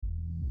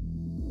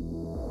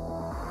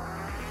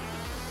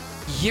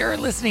You're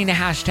listening to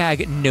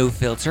hashtag No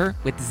Filter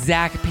with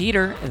Zach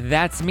Peter.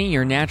 That's me,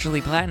 your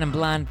naturally platinum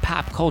blonde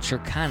pop culture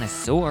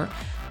connoisseur.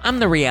 I'm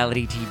the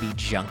reality TV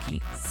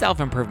junkie,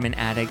 self-improvement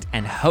addict,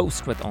 and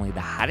host with only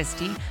the hottest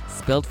tea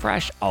spilled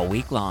fresh all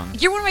week long.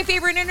 You're one of my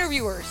favorite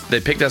interviewers. They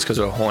picked us because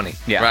we're horny.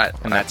 Yeah, right.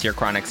 And that's your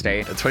chronic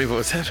state.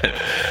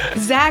 24/7.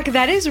 Zach,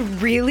 that is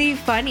really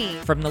funny.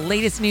 From the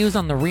latest news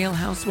on the Real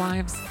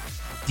Housewives,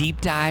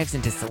 deep dives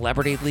into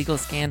celebrity legal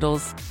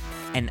scandals,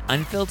 and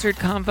unfiltered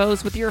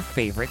convos with your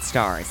favorite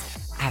stars,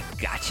 I've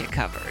got you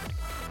covered.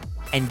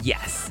 And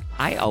yes,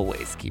 I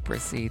always keep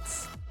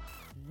receipts.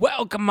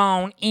 Welcome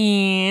on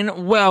in,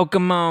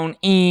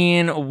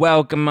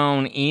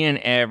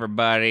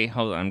 everybody.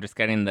 Hold on, I'm just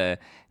getting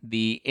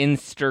the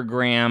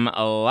Instagram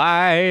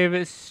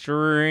live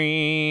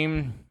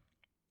stream.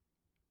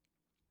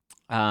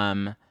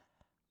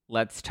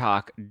 Let's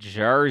talk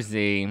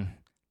Jersey.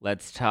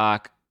 Let's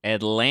talk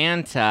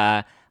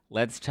Atlanta.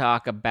 Let's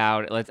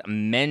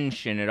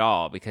mention it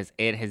all because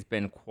it has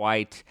been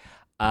quite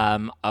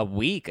a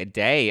week, a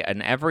day,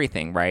 and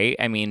everything, right?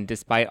 I mean,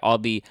 despite all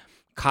the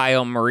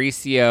Kyle,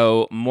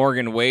 Mauricio,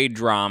 Morgan Wade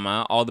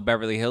drama, all the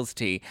Beverly Hills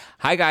tea.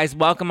 Hi, guys.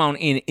 Welcome on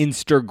in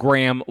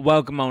Instagram.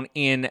 Welcome on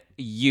in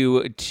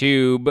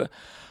YouTube.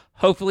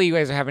 Hopefully, you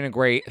guys are having a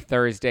great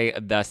Thursday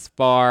thus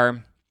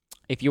far.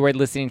 If you are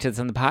listening to this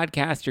on the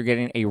podcast, you're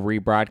getting a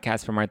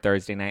rebroadcast from our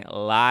Thursday night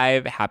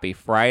live. Happy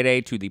Friday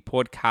to the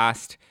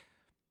podcast.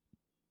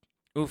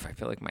 Oof, I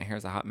feel like my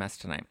hair's a hot mess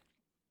tonight.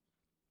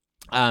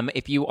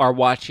 If you are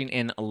watching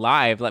in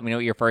live, let me know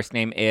what your first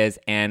name is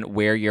and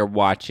where you're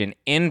watching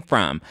in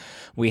from.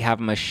 We have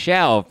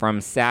Michelle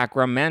from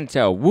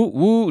Sacramento. Woo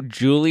woo.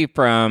 Julie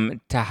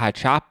from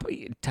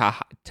Tehachapi.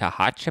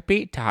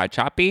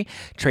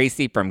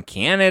 Tracy from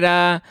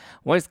Canada.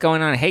 What's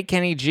going on? Hey,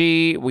 Kenny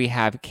G. We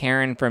have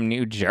Karen from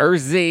New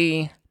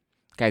Jersey.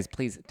 Guys,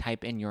 please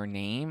type in your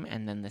name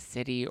and then the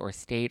city or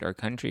state or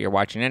country you're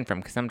watching in from.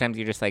 Because sometimes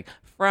you're just like,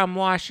 from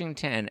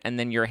Washington. And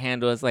then your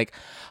handle is like,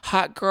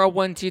 hot girl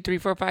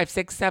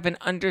 1234567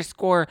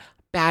 _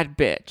 bad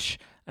bitch.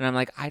 And I'm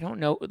like, I don't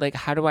know. Like,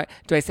 how do I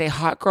say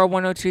hot girl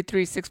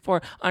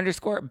 102364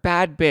 _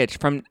 bad bitch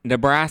from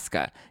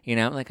Nebraska? You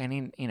know, like I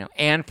need,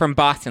 Ann from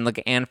Boston. Look,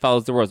 Ann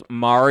follows the rules.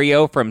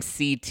 Mario from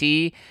CT.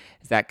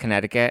 Is that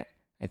Connecticut?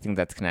 I think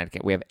that's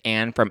Connecticut. We have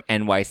Ann from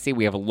NYC.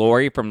 We have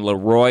Lori from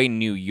Leroy,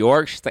 New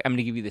York. She's like, I'm going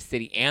to give you the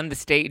city and the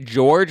state.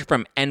 George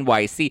from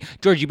NYC.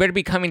 George, you better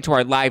be coming to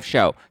our live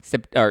show.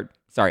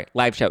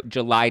 Live show,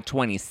 July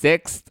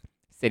 26th.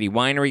 City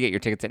Winery. Get your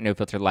tickets at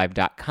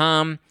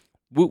nofilterlive.com.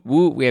 Woo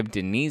woo. We have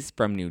Denise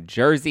from New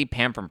Jersey.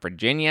 Pam from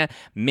Virginia.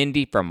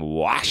 Mindy from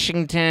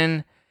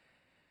Washington.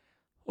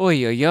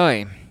 Oy, oy,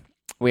 oy.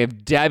 We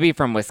have Debbie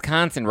from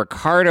Wisconsin,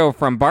 Ricardo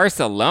from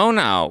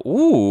Barcelona.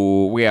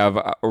 Ooh, we have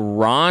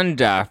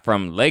Rhonda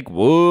from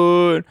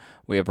Lakewood.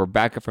 We have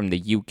Rebecca from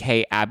the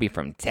UK, Abby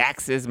from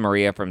Texas,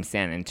 Maria from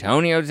San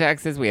Antonio,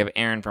 Texas. We have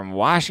Aaron from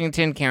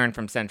Washington, Karen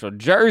from Central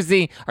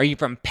Jersey. Are you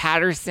from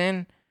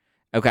Patterson?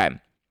 Okay.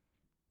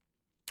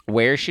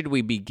 Where should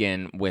we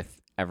begin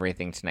with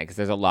everything tonight? Because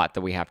there's a lot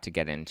that we have to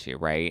get into,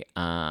 right?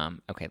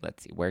 Okay,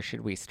 let's see. Where should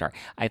we start?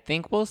 I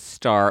think we'll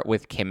start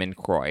with Kim and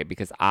Kroy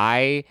because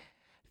I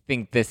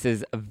think this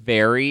is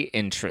very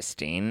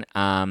interesting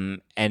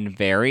and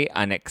very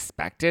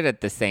unexpected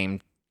at the same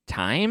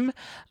time.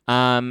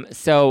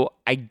 So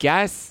I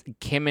guess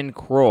Kim and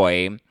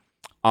Kroy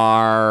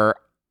are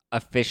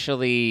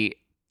officially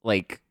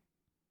like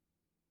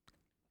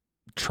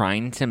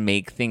trying to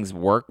make things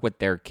work with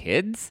their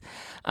kids.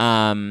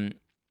 Obviously,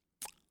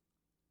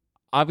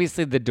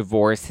 the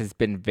divorce has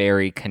been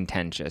very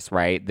contentious,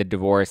 right? The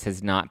divorce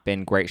has not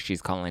been great.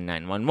 She's calling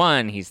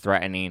 911. He's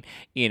threatening,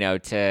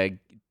 to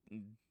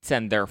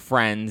send their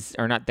friends,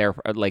 or not their,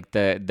 like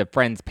the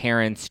friends'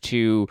 parents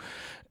to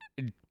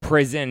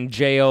prison,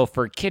 jail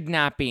for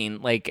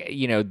kidnapping.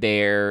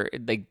 They're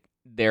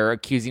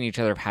accusing each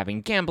other of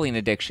having gambling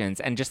addictions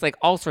and just like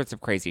all sorts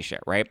of crazy shit,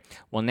 right?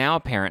 Well, now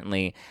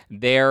apparently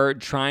they're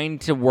trying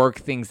to work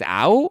things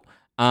out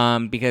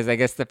because I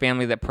guess the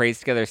family that prays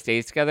together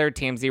stays together.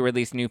 TMZ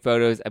released new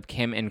photos of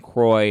Kim and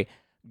Kroy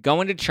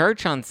going to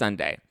church on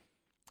Sunday.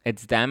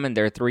 It's them and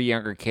their 3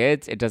 younger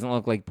kids. It doesn't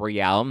look like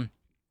Brielle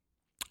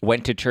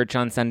went to church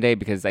on Sunday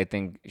because I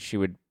think she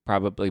would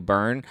probably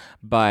burn.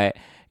 But,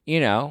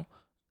 good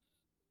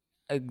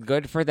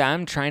for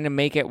them trying to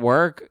make it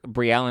work.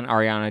 Brielle and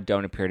Ariana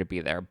don't appear to be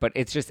there. But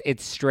it's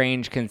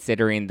strange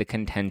considering the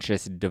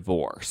contentious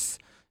divorce.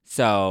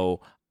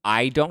 So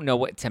I don't know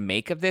what to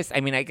make of this. I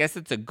mean, I guess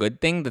it's a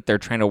good thing that they're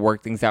trying to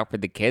work things out for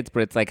the kids,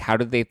 but it's like, how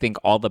do they think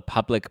all the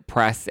public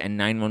press and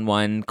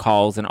 911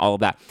 calls and all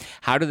of that,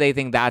 how do they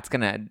think that's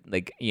going to,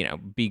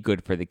 be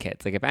good for the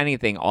kids? Like, if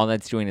anything, all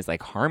that's doing is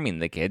like harming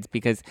the kids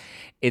because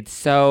it's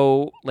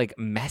so like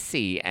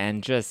messy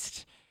and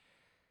just,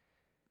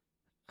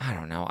 I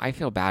don't know. I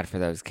feel bad for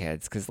those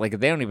kids because like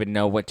they don't even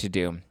know what to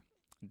do.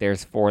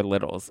 There's 4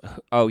 littles.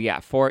 Oh yeah,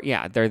 4.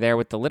 Yeah, they're there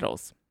with the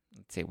littles.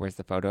 Let's see. Where's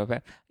the photo of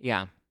it?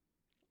 Yeah.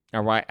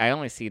 Or why I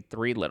only see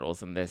 3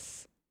 littles in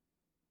this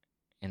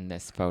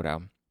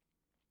photo.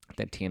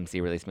 that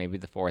TMZ released. Maybe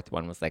the fourth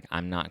one was like,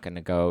 I'm not going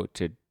to go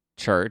to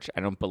church. I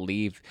don't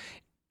believe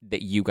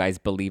that you guys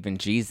believe in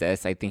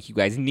Jesus. I think you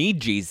guys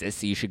need Jesus,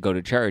 so you should go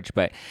to church.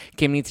 But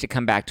Kim needs to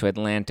come back to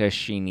Atlanta.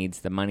 She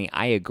needs the money.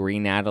 I agree,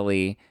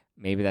 Natalie.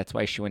 Maybe that's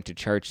why she went to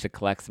church, to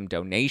collect some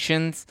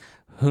donations.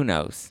 Who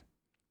knows?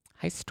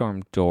 Hi,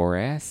 Storm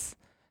Doris.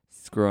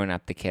 Screwing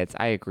up the kids.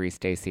 I agree,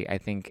 Stacey. I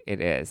think it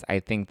is. I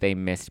think they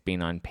missed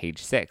being on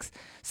page 6.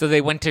 So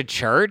they went to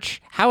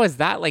church? How is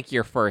that like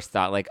your first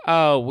thought? Like,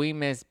 oh, we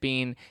miss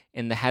being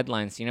in the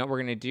headlines. You know what we're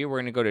going to do? We're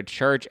going to go to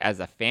church as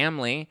a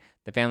family.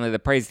 The family that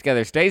prays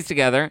together stays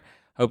together.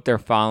 Hope they're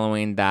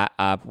following that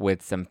up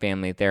with some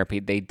family therapy.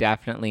 They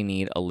definitely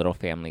need a little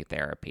family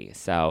therapy.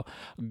 So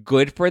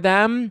good for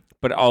them,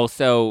 but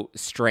also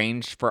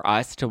strange for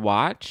us to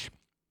watch.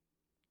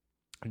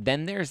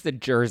 Then there's the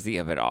Jersey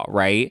of it all,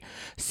 right?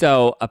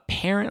 So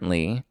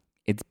apparently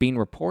it's being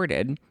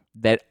reported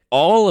that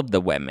all of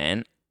the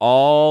women,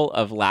 all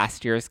of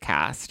last year's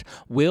cast,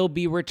 will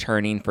be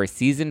returning for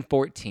season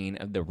 14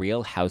 of The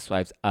Real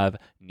Housewives of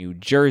New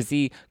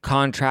Jersey.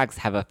 Contracts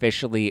have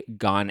officially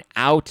gone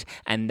out,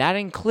 and that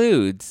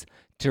includes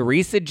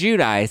Teresa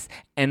Giudice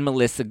and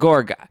Melissa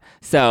Gorga.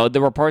 So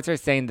the reports are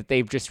saying that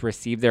they've just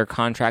received their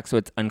contracts, so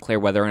it's unclear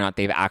whether or not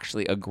they've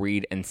actually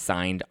agreed and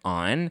signed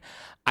on.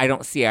 I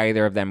don't see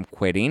either of them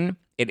quitting.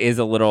 It is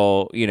a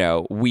little,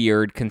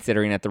 weird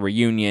considering at the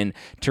reunion,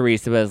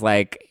 Teresa was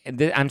like,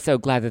 I'm so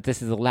glad that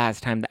this is the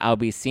last time that I'll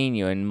be seeing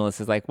you. And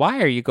Melissa's like,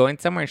 why are you going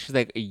somewhere? And she's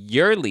like,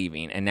 you're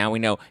leaving. And now we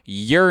know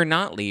you're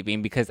not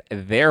leaving because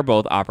they're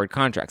both offered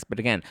contracts. But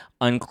again,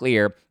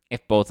 unclear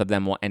if both of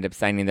them will end up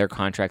signing their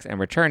contracts and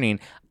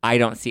returning. I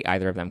don't see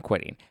either of them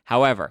quitting.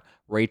 However,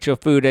 Rachel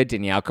Fuda,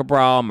 Danielle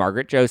Cabral,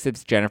 Margaret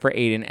Josephs, Jennifer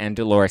Aiden, and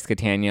Dolores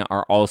Catania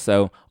are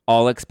also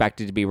all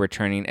expected to be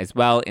returning as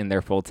well in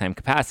their full-time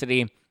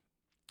capacity.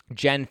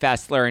 Jen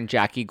Fessler and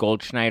Jackie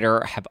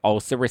Goldschneider have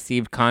also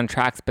received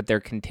contracts, but they're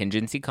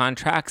contingency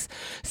contracts.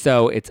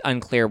 So it's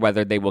unclear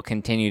whether they will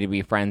continue to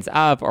be friends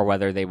of or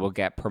whether they will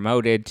get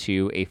promoted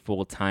to a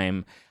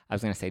full-time, I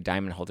was going to say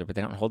diamond holder, but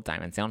they don't hold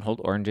diamonds. They don't hold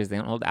oranges. They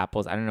don't hold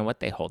apples. I don't know what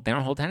they hold. They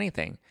don't hold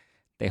anything.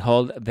 They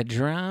hold the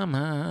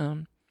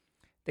drama.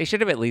 They should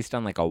have at least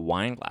done like a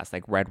wine glass,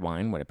 like red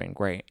wine would have been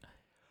great.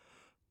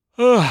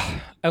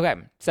 Okay,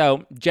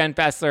 so Jen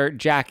Fessler,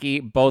 Jackie,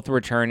 both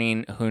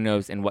returning. Who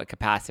knows in what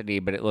capacity,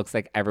 but it looks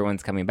like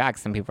everyone's coming back.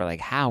 Some people are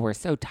like, how? We're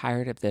so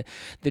tired of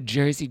the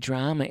Jersey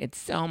drama. It's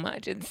so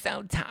much. It's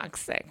so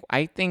toxic.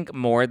 I think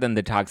more than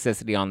the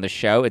toxicity on the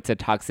show, it's a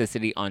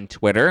toxicity on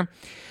Twitter.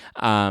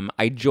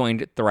 I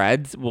joined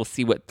Threads. We'll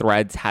see what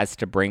Threads has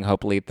to bring.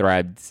 Hopefully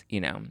Threads,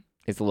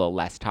 is a little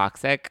less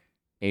toxic.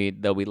 Maybe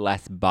there'll be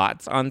less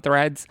bots on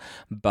Threads,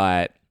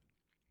 but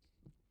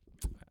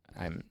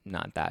I'm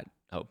not that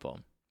hopeful.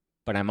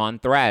 But I'm on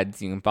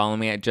Threads. You can follow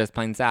me at Just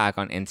Plain Zach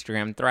on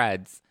Instagram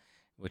Threads,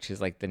 which is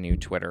like the new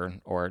Twitter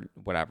or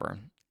whatever.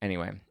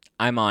 Anyway,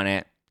 I'm on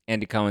it.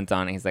 Andy Cohen's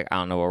on it. He's like, I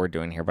don't know what we're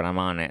doing here, but I'm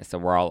on it. So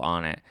we're all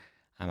on it.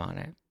 I'm on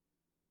it.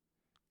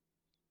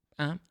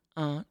 I'm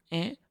on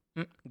it.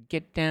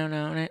 Get down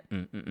on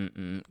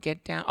it.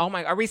 Get down. Oh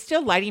my, are we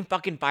still lighting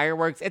fucking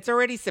fireworks? It's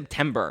already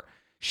September.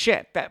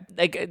 Shit.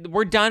 Like,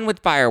 we're done with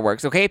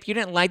fireworks, okay? If you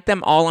didn't light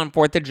them all on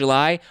 4th of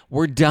July,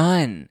 we're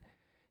done.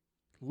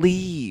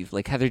 Leave.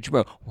 Like Heather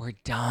Dubrow, we're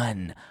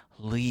done.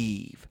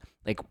 Leave.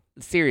 Like,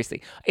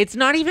 seriously. It's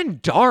not even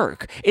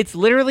dark. It's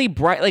literally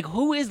bright. Like,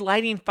 who is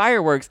lighting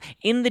fireworks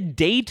in the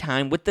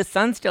daytime with the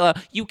sun still out?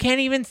 You can't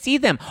even see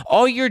them.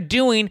 All you're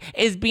doing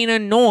is being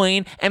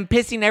annoying and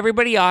pissing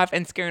everybody off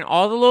and scaring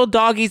all the little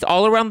doggies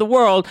all around the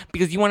world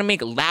because you want to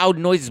make loud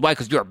noises. Why?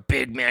 Because you're a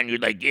big man. You're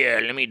like, yeah,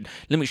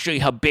 let me show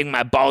you how big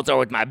my balls are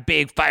with my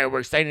big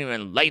fireworks. I didn't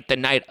even light the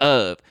night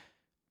of.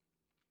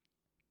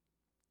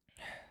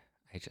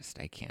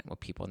 I can't with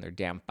people and their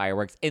damn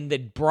fireworks in the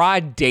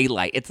broad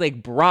daylight. It's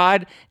like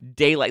broad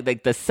daylight.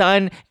 Like the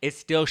sun is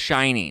still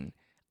shining.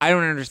 I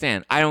don't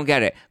understand. I don't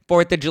get it.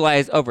 4th of July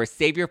is over.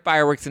 Save your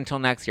fireworks until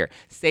next year.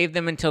 Save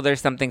them until there's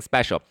something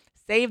special.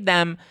 Save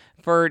them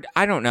for,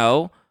 I don't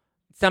know,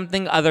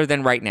 something other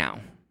than right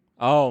now.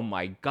 Oh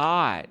my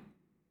God.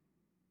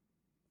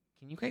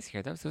 Can you guys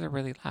hear those? Those are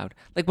really loud.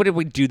 Like, what did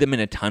we do them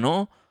in a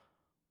tunnel?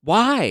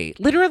 Why?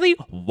 Literally,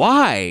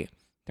 why?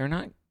 They're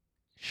not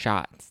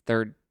shots.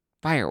 They're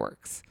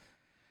fireworks.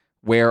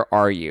 Where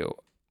are you?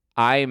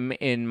 I'm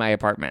in my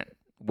apartment.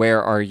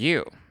 Where are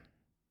you?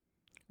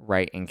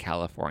 Right in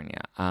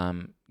California.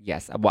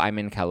 Yes. Well, I'm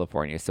in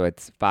California, so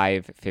it's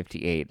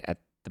 5:58 at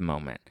the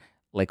moment.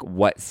 Like,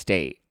 what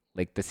state?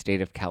 Like the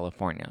state of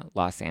California.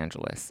 Los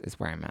Angeles is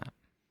where I'm at.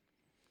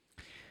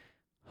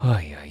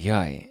 Oy, oy,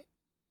 oy.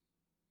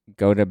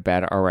 Go to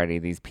bed already,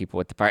 these people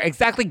with the fire.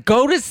 Exactly.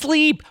 Go to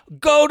sleep.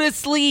 Go to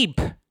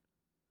sleep.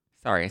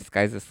 Sorry, this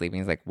guy's asleep.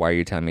 He's like, why are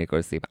you telling me to go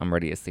to sleep? I'm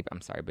already asleep.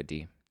 I'm sorry,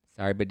 Buddy.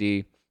 Sorry,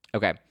 Buddy.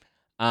 Okay.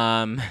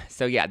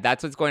 So yeah,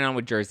 that's what's going on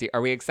with Jersey.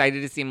 Are we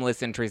excited to see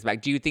Melissa and Teresa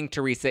back? Do you think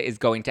Teresa is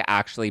going to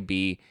actually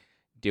be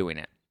doing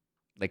it?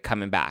 Like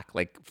coming back,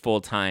 like full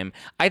time?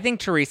 I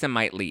think Teresa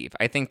might leave.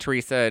 I think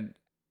Teresa,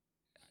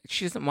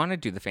 She doesn't want to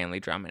do the family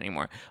drama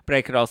anymore. But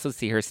I could also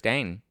see her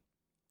staying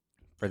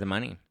for the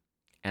money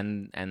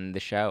and the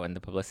show and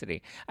the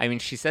publicity. I mean,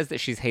 she says that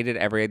she's hated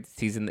every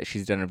season that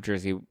she's done of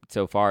Jersey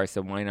so far,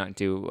 so why not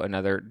do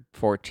another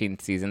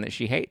 14th season that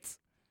she hates?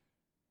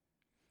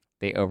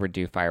 They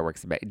overdo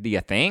fireworks a bit. Do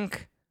you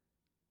think?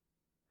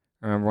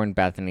 Remember when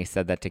Bethany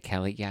said that to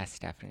Kelly? Yes,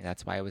 Stephanie.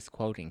 That's why I was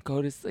quoting.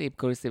 Go to sleep.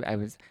 Go to sleep. I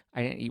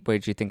didn't. What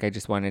did you think? I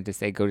just wanted to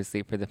say go to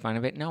sleep for the fun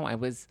of it? No, I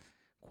was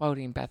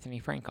quoting Bethany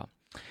Frankel.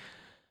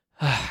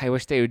 I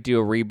wish they would do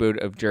a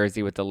reboot of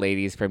Jersey with the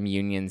ladies from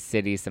Union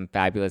City, some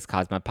fabulous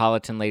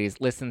cosmopolitan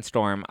ladies. Listen,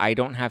 Storm, I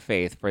don't have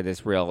faith for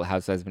this Real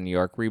Housewives of New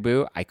York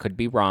reboot. I could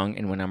be wrong,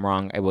 and when I'm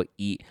wrong, I will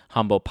eat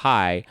humble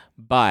pie.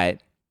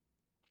 But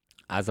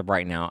as of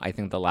right now, I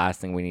think the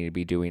last thing we need to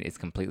be doing is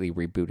completely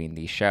rebooting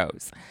these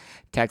shows.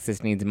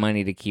 Texas needs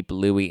money to keep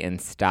Louis in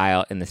the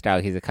style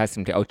he's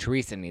accustomed to. Oh,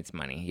 Teresa needs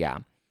money, yeah.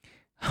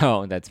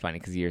 Oh, that's funny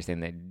because you're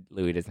saying that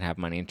Louis doesn't have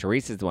money and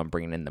Teresa's the one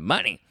bringing in the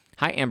money.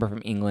 Hi, Amber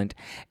from England.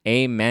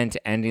 Amen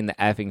to ending the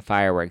effing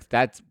fireworks.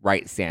 That's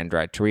right,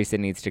 Sandra. Teresa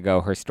needs to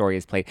go. Her story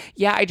is played.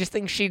 Yeah, I just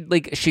think she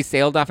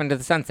sailed off into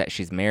the sunset.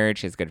 She's married.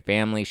 She has a good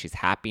family. She's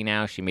happy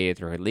now. She made it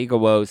through her legal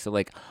woes.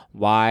 So,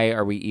 why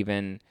are we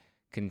even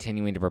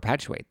continuing to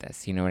perpetuate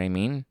this? You know what I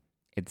mean?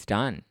 It's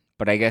done.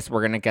 But I guess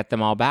we're going to get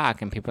them all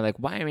back. And people are like,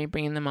 why are we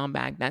bringing them all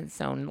back? That's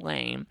so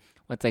lame.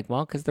 Well, it's like,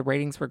 well, because the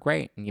ratings were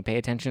great. And you pay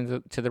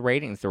attention to the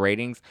ratings. The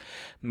ratings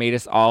made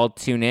us all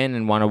tune in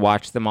and want to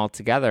watch them all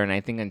together. And I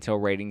think until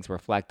ratings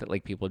reflect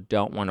that, people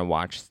don't want to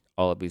watch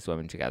all of these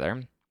women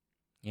together,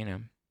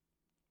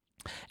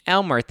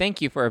 Elmer,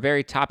 thank you for a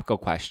very topical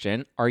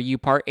question. Are you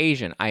part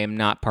Asian? I am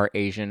not part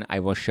Asian. I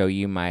will show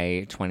you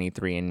my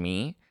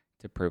 23andMe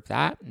to prove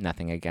that.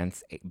 Nothing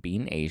against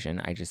being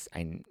Asian.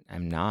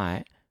 I'm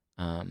not.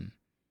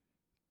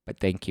 But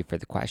thank you for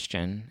the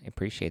question. I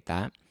appreciate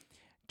that.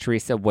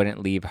 Teresa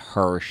wouldn't leave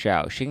her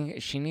show.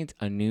 She needs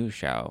a new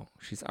show.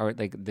 She's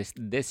already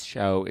this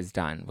show is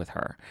done with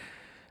her.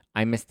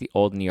 I miss the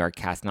old New York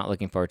cast. Not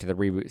looking forward to the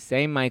reboot.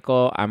 Same,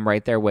 Michael. I'm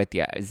right there with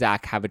you.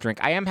 Zach, have a drink.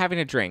 I am having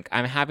a drink.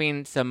 I'm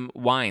having some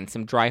wine,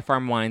 some Dry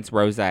Farm Wines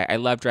Rosé. I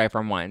love Dry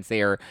Farm Wines.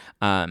 They are.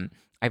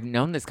 I've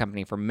known this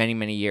company for many,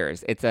 many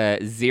years. It's a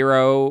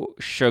 0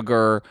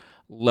 sugar,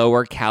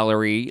 lower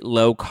calorie,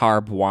 low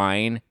carb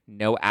wine,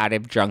 no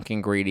added junk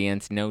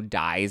ingredients, no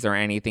dyes or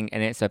anything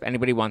in it. So if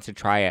anybody wants to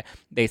try it,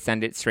 they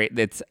send it straight.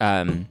 It's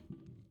a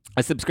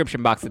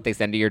subscription box that they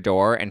send to your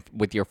door, and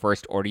with your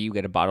first order, you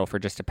get a bottle for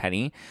just a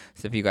penny.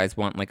 So if you guys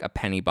want a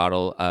penny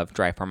bottle of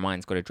Dry Farm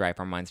Wines, go to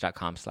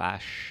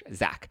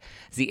dryfarmwines.com/Zach,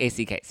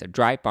 Z-A-C-K. So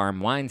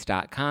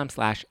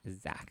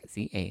dryfarmwines.com/Zach,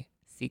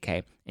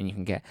 Z-A-C-K, and you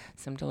can get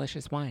some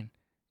delicious wine.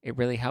 It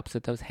really helps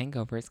with those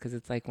hangovers because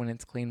it's like when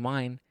it's clean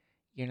wine,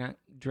 you're not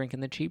drinking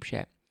the cheap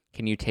shit.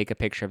 Can you take a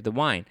picture of the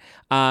wine?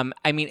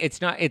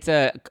 It's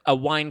a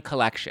wine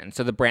collection.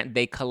 So the brand,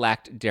 they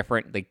collect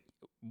different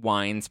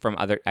wines from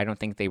other, I don't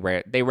think they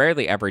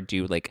rarely ever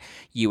do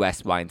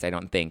US wines, I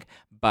don't think.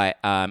 But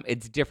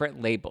it's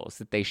different labels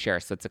that they share.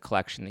 So it's a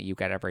collection that you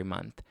get every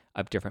month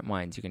of different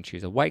wines. You can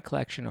choose a white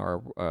collection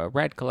or a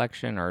red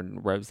collection or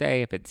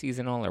rosé if it's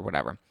seasonal or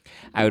whatever.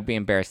 I would be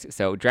embarrassed.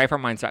 So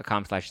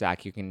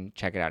dryfarmwines.com/Zach. You can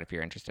check it out if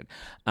you're interested.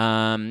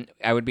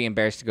 I would be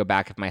embarrassed to go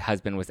back if my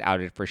husband was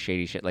outed for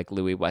shady shit like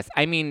Louis was.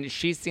 I mean,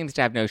 she seems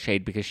to have no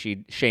shame because she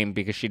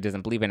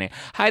doesn't believe in it.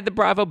 Hi, the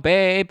Bravo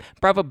Babe.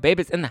 Bravo Babe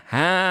is in the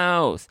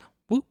house.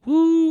 Woo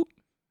woo.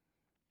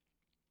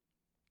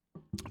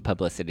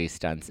 Publicity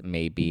stunts,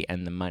 maybe,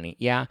 and the money.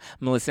 Yeah,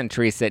 Melissa and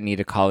Teresa need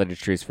to call it a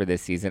truce for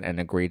this season and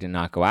agree to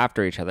not go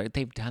after each other.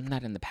 They've done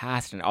that in the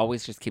past and it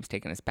always just keeps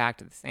taking us back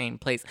to the same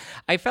place.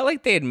 I felt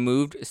like they had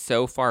moved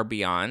so far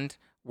beyond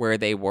where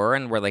they were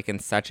and were in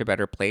such a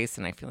better place,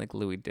 and I feel like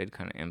Louis did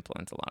kind of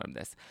influence a lot of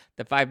this.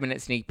 The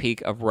 5-minute sneak peek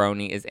of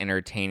RHONJ is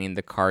entertaining.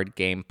 The card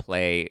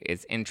gameplay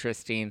is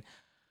interesting.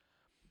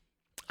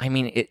 I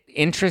mean,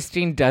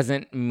 interesting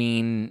doesn't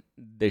mean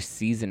the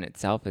season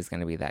itself is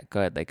going to be that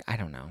good. I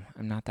don't know.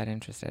 I'm not that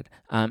interested.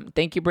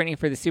 Thank you, Britney,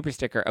 for the super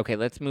sticker. Okay,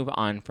 let's move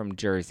on from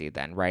Jersey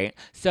then, right?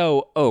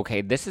 So,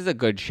 okay, this is a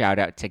good shout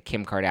out to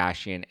Kim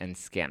Kardashian and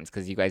Skims,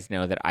 because you guys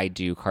know that I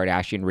do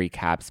Kardashian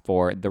recaps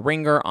for The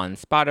Ringer on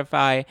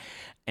Spotify,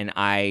 and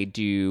I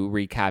do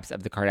recaps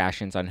of the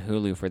Kardashians on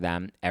Hulu for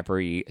them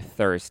every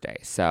Thursday.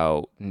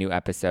 So new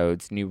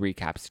episodes, new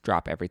recaps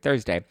drop every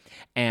Thursday.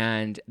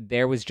 And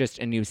there was just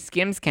a new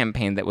Skims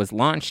campaign that was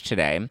launched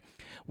today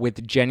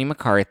with Jenny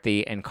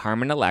McCarthy and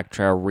Carmen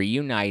Electra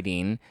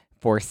reuniting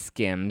for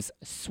Skims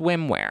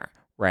swimwear,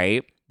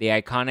 right? The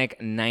iconic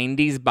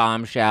 90s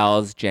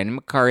bombshells, Jenny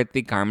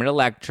McCarthy, Carmen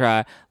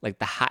Electra,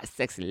 the hot,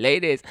 sexy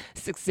ladies.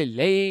 Sexy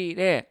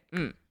lady.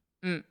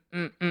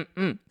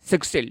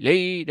 Sexy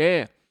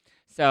lady.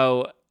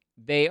 So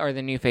they are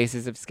the new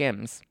faces of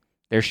Skims.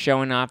 They're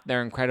showing off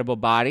their incredible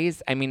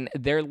bodies. I mean,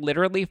 they're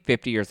literally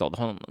 50 years old.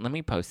 Hold on, let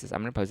me post this.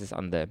 I'm going to post this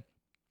on the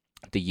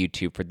the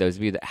YouTube for those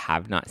of you that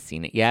have not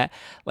seen it yet.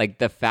 Like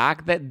the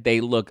fact that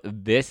they look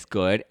this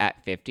good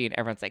at 50 and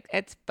everyone's like,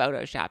 it's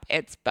Photoshop,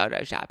 it's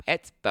Photoshop,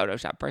 it's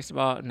Photoshop. First of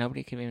all,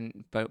 nobody can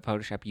even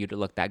Photoshop you to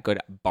look that good,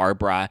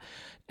 Barbara.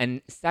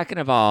 And second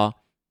of all,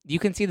 you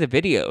can see the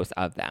videos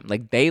of them.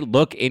 Like they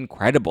look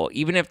incredible.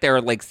 Even if there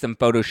are like some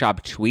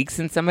Photoshop tweaks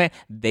in some of it,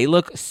 they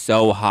look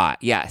so hot.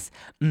 Yes.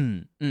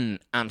 I'm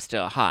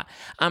still hot.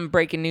 I'm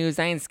breaking news.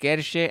 I ain't scared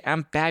of shit.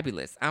 I'm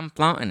fabulous. I'm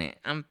flaunting it.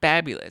 I'm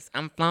fabulous.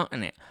 I'm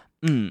flaunting it.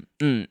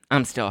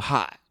 I'm still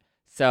hot.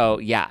 So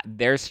yeah,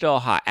 they're still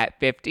hot at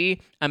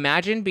 50.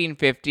 Imagine being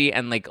 50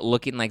 and like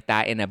looking like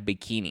that in a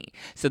bikini.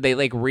 So they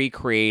like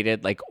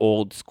recreated like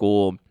old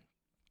school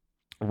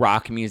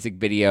rock music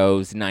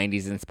videos,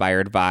 90s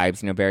inspired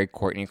vibes, very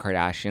Kourtney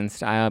Kardashian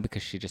style,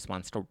 because she just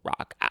wants to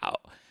rock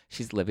out.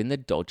 She's living the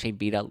Dolce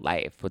Vita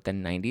life with the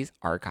 90s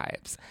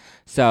archives.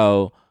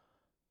 So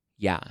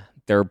yeah,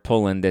 they're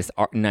pulling this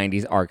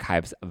 90s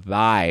archives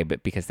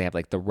vibe because they have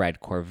like the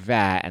red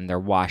Corvette and they're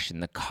washing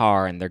the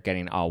car and they're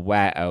getting all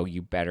wet. Oh,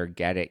 you better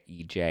get it,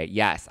 EJ.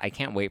 Yes, I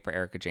can't wait for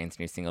Erika Jayne's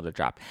new single to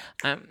drop.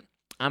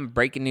 I'm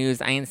breaking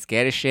news. I ain't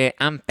scared of shit.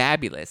 I'm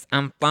fabulous.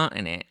 I'm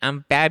flaunting it.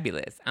 I'm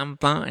fabulous. I'm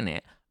flaunting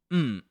it.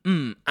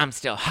 I'm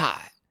still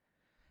hot.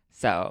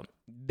 So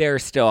they're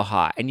still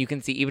hot. And you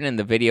can see even in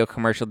the video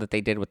commercial that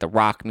they did with the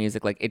rock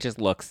music, like it just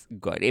looks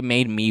good. It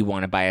made me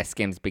want to buy a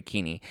Skims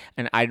bikini.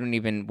 And I don't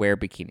even wear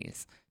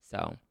bikinis.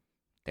 So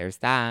there's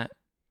that.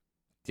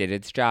 Did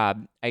its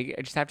job. I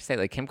just have to say,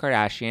 like, Kim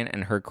Kardashian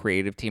and her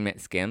creative team at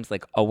Skims,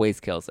 like, always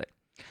kills it.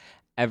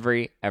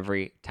 Every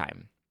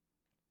time.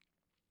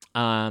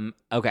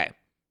 Okay.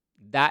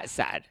 That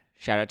said,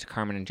 shout out to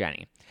Carmen and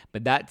Jenny.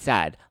 But that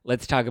said,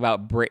 let's talk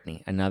about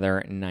Britney,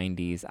 another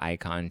 90s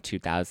icon,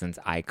 2000s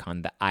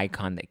icon, the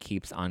icon that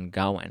keeps on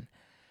going.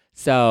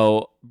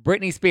 So,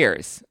 Britney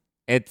Spears,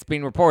 it's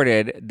been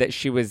reported that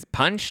she was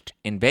punched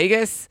in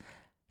Vegas.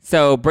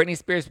 So, Britney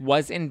Spears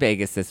was in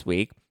Vegas this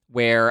week,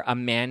 where a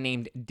man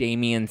named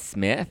Damian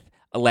Smith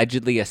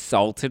allegedly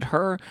assaulted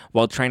her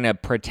while trying to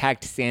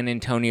protect San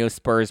Antonio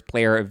Spurs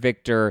player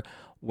Victor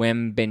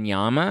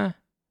Wembanyama.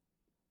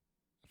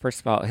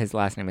 First of all, his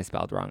last name is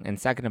spelled wrong. And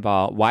second of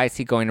all, why is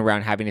he going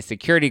around having a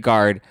security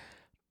guard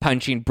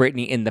punching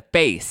Britney in the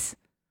face?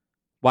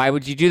 Why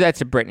would you do that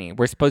to Britney?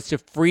 We're supposed to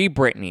free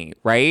Britney,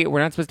 right?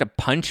 We're not supposed to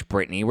punch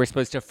Britney. We're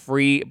supposed to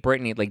free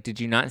Britney. Like, did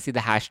you not see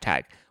the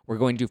hashtag? We're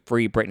going to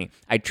free Britney.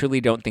 I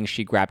truly don't think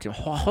she grabbed him.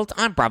 Hold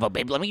on, Bravo,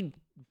 babe. Let me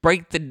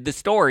break the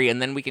story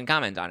and then we can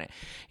comment on it.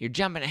 You're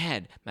jumping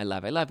ahead, my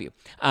love. I love you.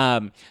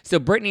 So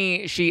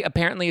Britney, she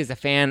apparently is a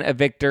fan of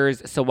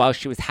Victor's. So while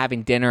she was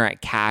having dinner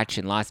at Catch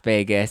in Las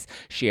Vegas,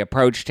 she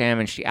approached him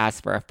and she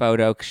asked for a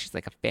photo because she's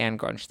like a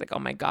fangirl. And she's like, oh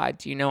my God,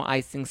 do you know I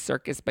Sing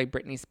Circus by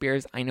Britney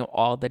Spears? I know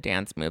all the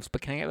dance moves,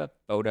 but can I have a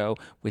photo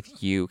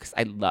with you? Because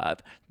I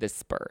love the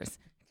Spurs.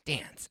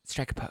 Dance,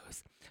 strike a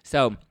pose.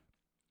 So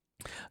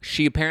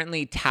she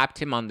apparently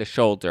tapped him on the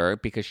shoulder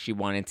because she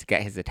wanted to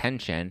get his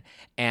attention.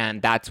 And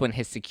that's when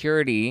his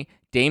security,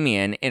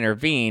 Damien,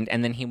 intervened.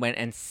 And then he went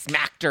and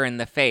smacked her in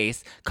the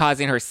face,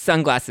 causing her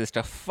sunglasses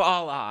to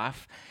fall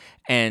off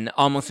and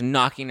almost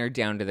knocking her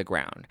down to the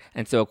ground.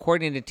 And so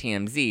according to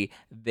TMZ,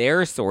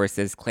 their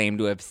sources claim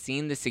to have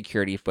seen the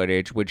security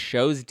footage, which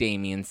shows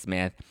Damian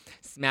Smith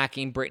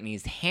smacking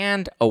Britney's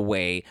hand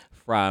away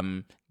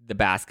from the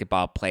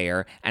basketball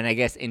player, and I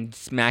guess in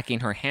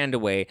smacking her hand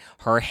away,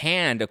 her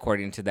hand,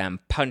 according to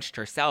them, punched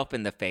herself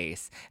in the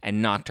face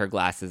and knocked her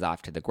glasses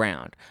off to the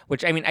ground,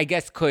 which, I mean, I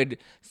guess could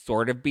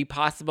sort of be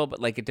possible,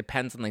 but like it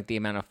depends on like the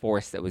amount of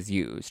force that was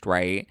used,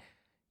 right?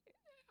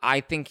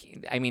 I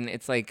mean,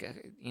 it's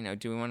like,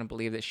 do we want to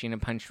believe that Sheena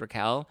punched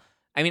Raquel?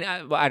 I mean,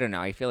 I don't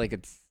know. I feel like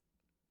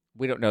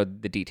we don't know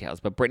the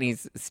details, but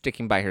Britney's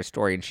sticking by her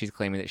story and she's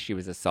claiming that she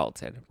was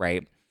assaulted,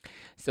 right?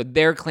 So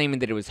they're claiming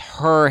that it was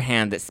her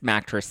hand that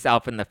smacked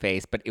herself in the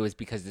face, but it was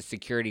because the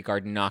security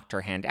guard knocked her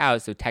hand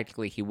out. So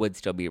technically he would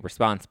still be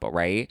responsible,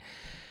 right?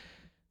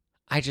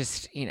 I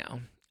just,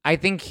 I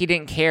think he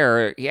didn't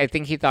care. I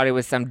think he thought it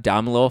was some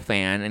dumb little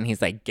fan. And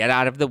he's like, get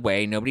out of the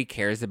way. Nobody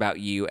cares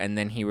about you. And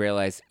then he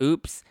realized,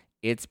 oops,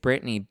 it's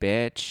Britney,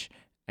 bitch.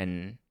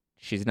 And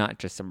she's not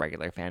just some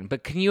regular fan.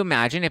 But can you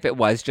imagine if it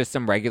was just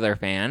some regular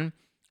fan?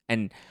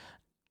 And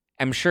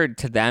I'm sure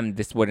to them,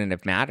 this wouldn't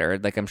have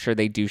mattered. Like, I'm sure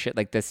they do shit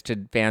like this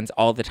to fans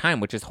all the time,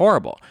 which is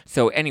horrible.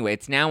 So anyway,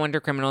 it's now under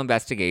criminal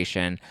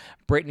investigation.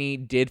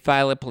 Britney did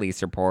file a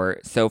police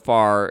report. So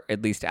far,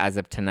 at least as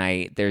of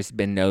tonight, there's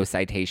been no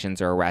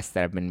citations or arrests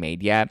that have been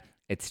made yet.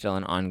 It's still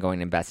an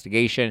ongoing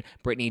investigation.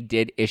 Britney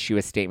did issue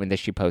a statement that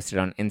she posted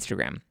on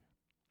Instagram.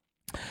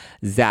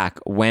 Zach,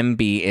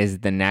 Wemby is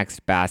the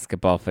next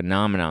basketball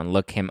phenomenon.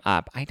 Look him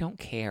up. I don't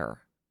care.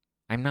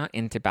 I'm not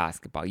into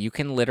basketball. You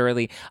can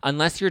literally,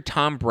 unless you're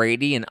Tom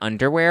Brady in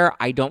underwear,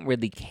 I don't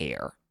really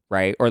care,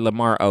 right? Or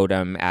Lamar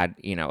Odom at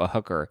a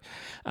hooker,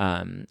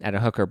 at a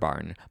hooker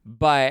barn.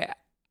 But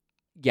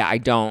yeah, I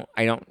don't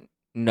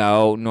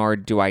know, nor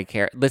do I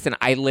care. Listen,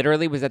 I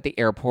literally was at the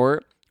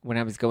airport when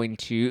I was going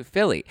to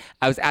Philly.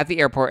 I was at the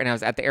airport and I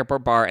was at the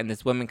airport bar and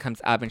this woman comes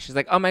up and she's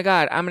like, oh my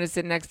God, I'm going to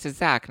sit next to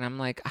Zach. And I'm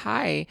like,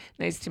 hi,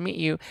 nice to meet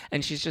you.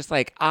 And she's just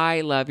like, I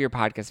love your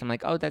podcast. I'm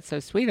like, oh, that's so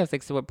sweet. I was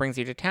like, so what brings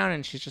you to town?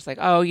 And she's just like,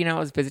 oh, I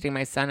was visiting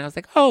my son. I was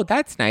like, oh,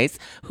 that's nice.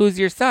 Who's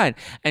your son?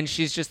 And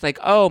she's just like,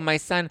 oh, my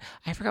son,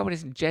 I forgot what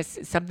his,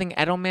 just something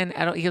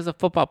Edelman. He was a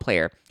football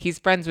player. He's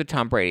friends with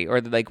Tom Brady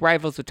or like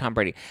rivals with Tom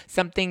Brady.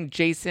 Something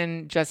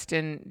Jason,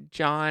 Justin,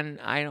 John,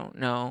 I don't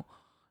know.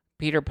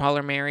 Peter, Paul,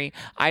 or Mary.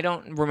 I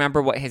don't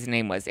remember what his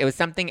name was. It was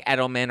something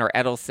Edelman or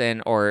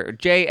Edelson or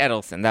Jay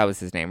Edelson. That was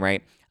his name,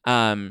 right?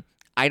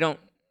 I don't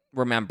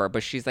remember,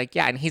 but she's like,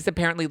 yeah. And he's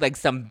apparently like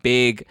some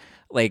big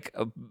like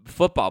a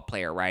football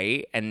player,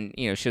 right? And,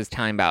 she was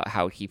telling about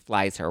how he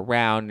flies her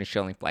around and she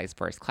only flies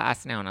first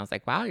class now. And I was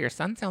like, wow, your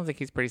son sounds like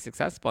he's pretty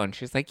successful. And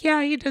she's like,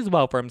 yeah, he does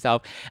well for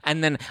himself.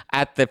 And then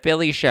at the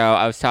Philly show,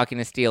 I was talking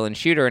to Steele and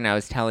Shooter and I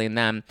was telling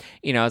them,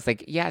 I was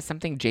like, yeah,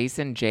 something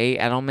Jason J.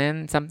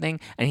 Edelman, something.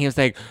 And he was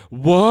like,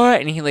 what?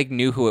 And he like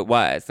knew who it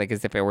was, like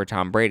as if it were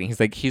Tom Brady. He's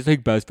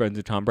like best friends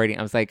with Tom Brady.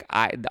 I was like,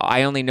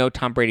 I only know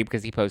Tom Brady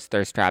because he posts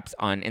thirst traps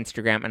on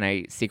Instagram. And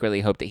I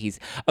secretly hope that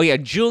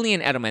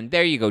Julian Edelman.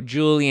 There you go.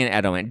 Julian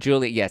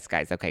Edelman. Yes,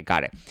 guys. Okay,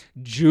 got it.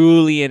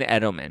 Julian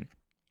Edelman.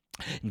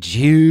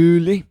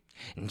 Julie.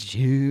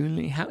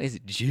 How is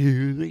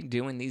Julie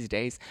doing these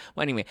days?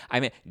 Well, anyway, I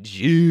meant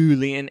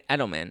Julian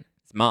Edelman's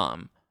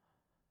mom.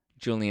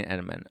 Julian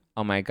Edelman.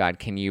 Oh my God,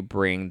 can you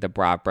bring the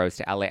Brav Bros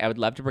to LA? I would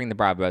love to bring the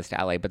Brav Bros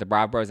to LA, but the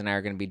Brav Bros and I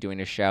are going to be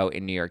doing a show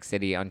in New York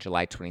City on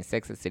July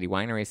 26th at City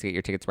Winery. So get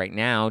your tickets right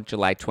now.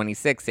 July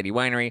 26th, City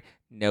Winery,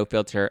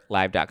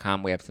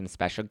 nofilterlive.com. We have some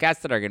special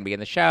guests that are going to be in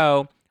the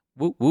show.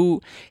 Woo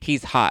woo.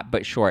 He's hot,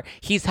 but short.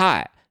 He's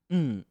hot.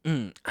 I'm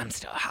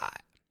still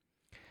hot.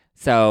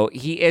 So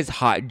he is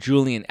hot.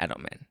 Julian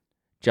Edelman.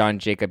 John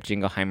Jacob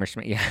Jingleheimer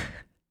Schmidt. Yeah.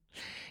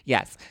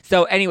 Yes.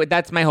 So anyway,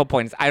 that's my whole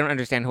point is I don't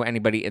understand who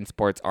anybody in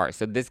sports are.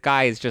 So this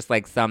guy is just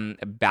like some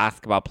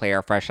basketball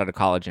player fresh out of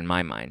college in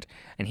my mind.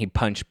 And he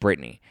punched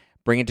Britney.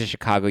 Bring it to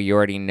Chicago. You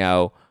already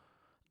know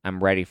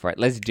I'm ready for it.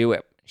 Let's do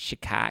it.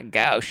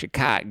 Chicago.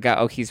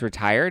 Oh, he's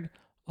retired?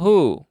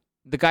 Who?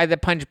 The guy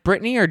that punched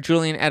Britney or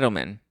Julian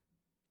Edelman?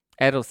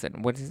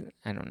 Edelson. What is it?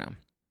 I don't know.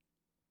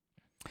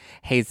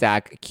 Hey,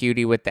 Zach.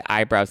 Cutie with the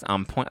eyebrows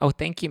on point. Oh,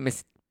 thank you,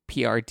 Miss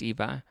PR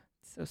Diva.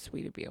 So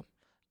sweet of you.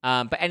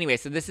 But anyway,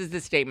 so this is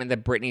the statement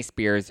that Britney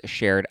Spears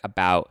shared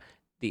about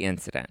the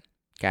incident.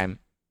 Okay.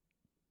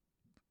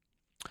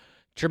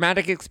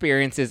 Traumatic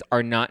experiences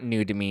are not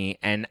new to me,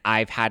 and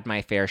I've had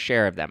my fair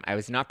share of them. I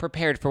was not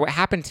prepared for what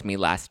happened to me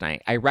last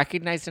night. I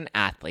recognized an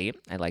athlete.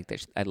 I like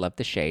this. I love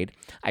the shade.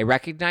 I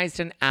recognized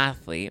an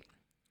athlete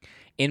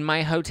in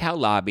my hotel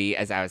lobby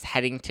as I was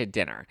heading to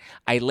dinner.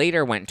 I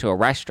later went to a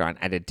restaurant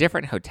at a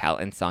different hotel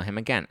and saw him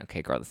again.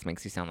 Okay, girl, this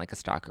makes you sound like a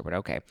stalker, but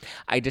okay.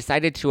 I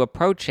decided to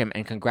approach him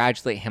and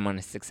congratulate him on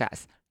his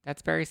success.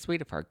 That's very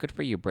sweet of her. Good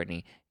for you,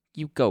 Britney.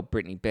 You go,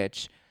 Britney,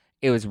 bitch.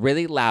 It was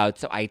really loud,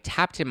 so I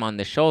tapped him on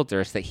the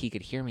shoulder so that he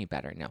could hear me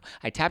better. No,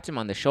 I tapped him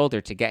on the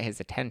shoulder to get his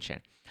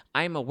attention.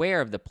 I'm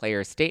aware of the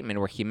player's statement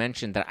where he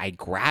mentioned that I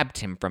grabbed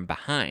him from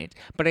behind,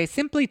 but I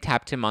simply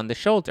tapped him on the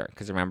shoulder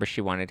because remember,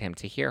 she wanted him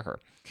to hear her.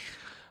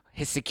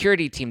 His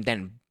security team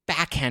then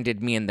backhanded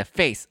me in the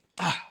face.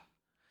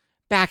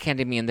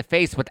 Backhanded me in the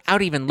face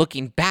without even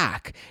looking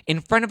back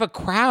in front of a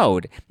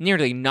crowd,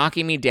 nearly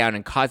knocking me down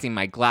and causing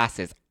my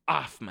glasses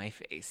off my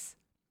face.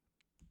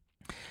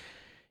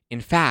 In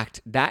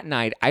fact, that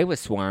night I was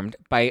swarmed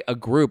by a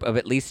group of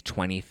at least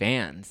 20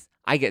 fans.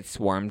 I get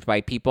swarmed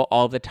by people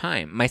all the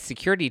time. My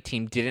security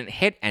team didn't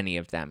hit any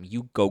of them.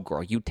 You go,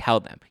 girl. You tell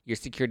them. Your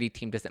security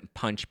team doesn't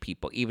punch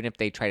people. Even if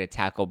they try to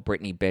tackle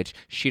Britney, bitch,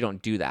 she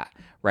don't do that,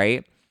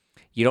 right?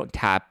 You don't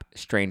tap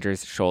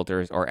strangers'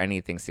 shoulders or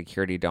anything.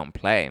 Security don't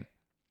play.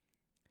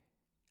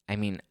 I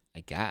mean,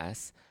 I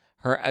guess.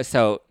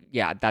 So,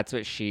 yeah, that's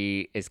what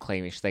she is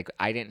claiming. She's like,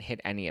 I didn't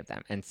hit any of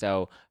them. And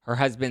so her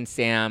husband,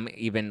 Sam,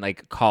 even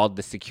like called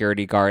the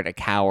security guard a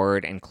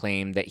coward and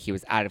claimed that he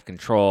was out of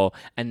control.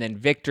 And then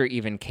Victor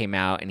even came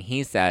out and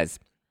he says,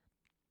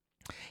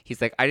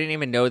 he's like, I didn't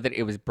even know that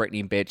it was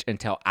Britney, bitch,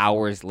 until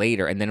hours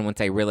later. And then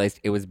once I realized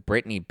it was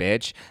Britney,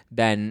 bitch,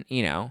 then,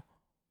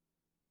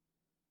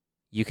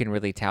 you can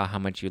really tell how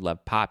much you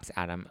love Pops,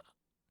 Adam.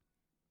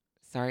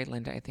 Sorry,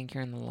 Linda, I think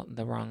you're in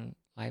the wrong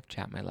live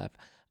chat, my love.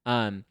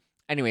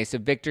 Anyway, so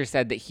Victor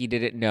said that he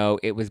didn't know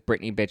it was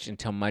Britney, bitch,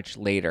 until much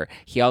later.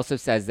 He also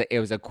says that it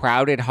was a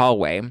crowded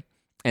hallway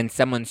and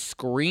someone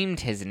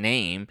screamed his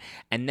name.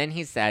 And then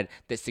he said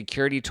that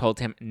security told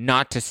him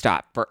not to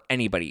stop for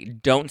anybody.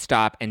 Don't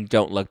stop and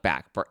don't look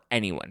back for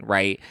anyone,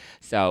 right?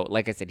 So,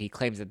 like I said, he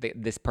claims that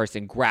this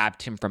person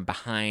grabbed him from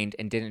behind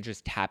and didn't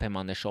just tap him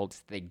on the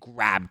shoulders. They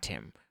grabbed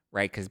him.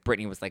 Right? Because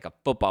Britney was like a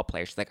football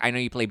player. She's like, I know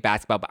you play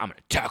basketball, but I'm going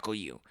to tackle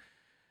you.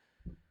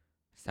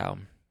 So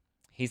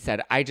he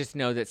said, I just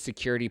know that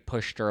security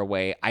pushed her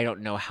away. I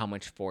don't know how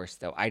much force,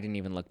 though. I didn't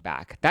even look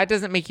back. That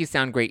doesn't make you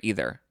sound great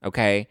either,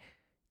 okay?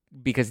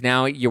 because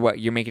now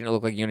you're making it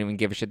look like you don't even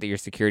give a shit that your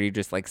security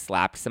just like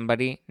slapped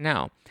somebody.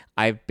 No,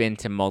 I've been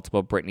to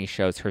multiple Britney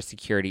shows. Her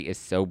security is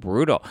so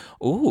brutal.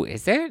 Ooh,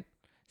 is it?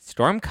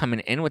 Storm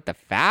coming in with the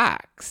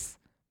facts.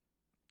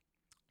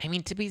 I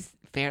mean, to be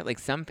fair, like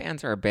some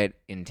fans are a bit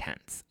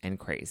intense and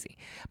crazy,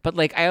 but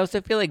like I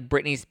also feel like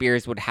Britney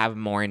Spears would have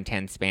more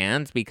intense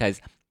fans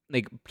because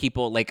like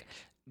people like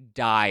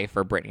die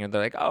for Britney, and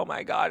they're like, oh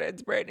my god,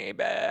 it's Britney,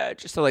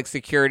 bitch. So like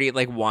security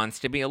like wants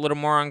to be a little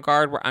more on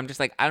guard, where I'm just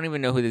like, I don't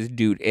even know who this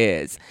dude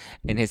is,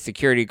 and his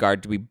security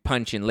guard to be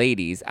punching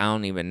ladies, I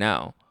don't even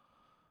know.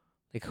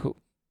 Like, who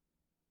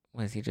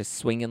was he, just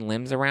swinging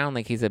limbs around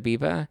like he's a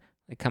diva?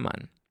 Like, come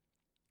on,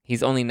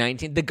 he's only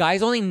 19. The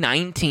guy's only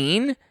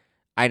 19.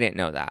 I didn't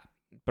know that.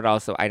 But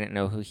also, I didn't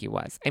know who he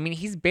was. I mean,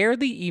 he's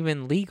barely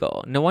even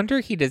legal. No wonder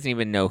he doesn't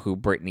even know who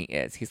Britney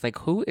is. He's like,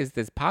 who is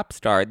this pop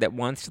star that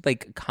wants to,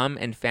 like, come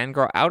and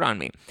fangirl out on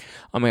me?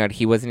 Oh, my God,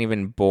 he wasn't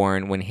even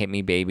born when Hit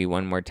Me Baby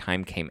One More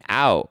Time came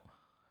out.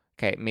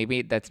 Okay,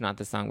 maybe that's not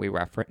the song we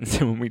reference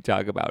when we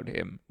talk about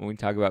him, when we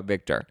talk about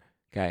Victor.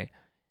 Okay,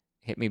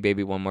 Hit Me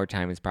Baby One More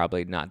Time is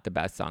probably not the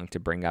best song to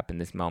bring up in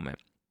this moment.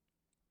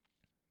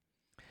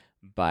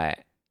 But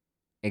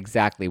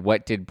exactly,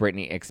 what did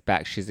Britney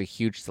expect? She's a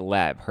huge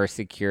celeb. Her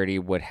security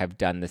would have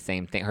done the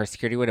same thing. Her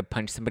security would have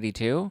punched somebody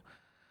too?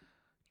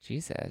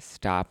 Jesus,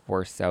 stop,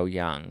 we're so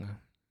young.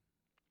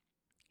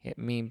 Hit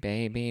me,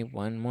 baby,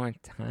 one more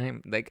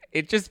time. Like,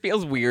 it just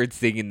feels weird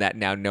singing that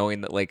now,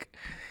 knowing that, like,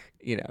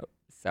 you know,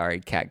 sorry,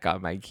 cat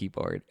got my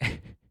keyboard.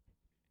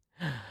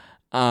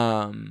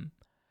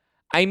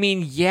 I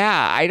mean,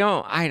 yeah, I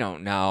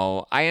don't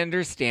know. I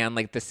understand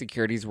like the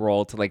security's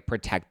role to like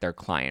protect their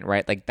client,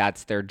 right? Like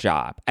that's their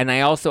job. And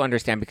I also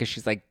understand because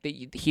she's like,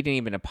 he didn't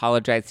even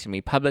apologize to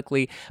me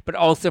publicly, but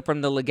also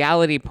from the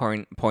legality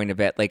point of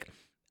it, like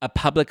a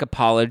public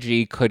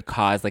apology could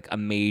cause like a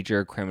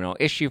major criminal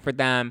issue for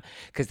them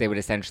because they would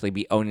essentially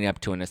be owning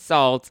up to an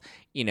assault.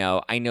 You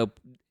know, I know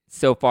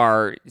so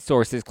far,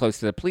 sources close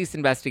to the police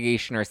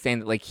investigation are saying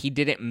that, like, he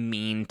didn't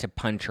mean to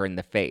punch her in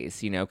the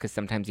face, you know, because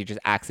sometimes you just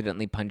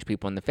accidentally punch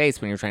people in the face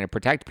when you're trying to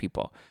protect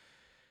people.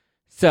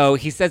 So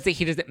he says that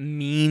he didn't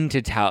mean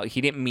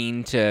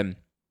to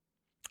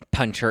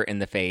punch her in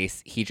the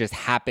face. He just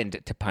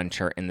happened to punch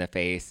her in the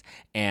face,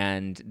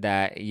 and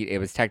that it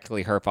was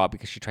technically her fault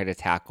because she tried to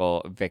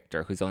tackle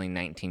Victor, who's only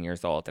 19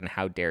 years old, and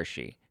how dare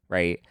she,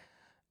 right?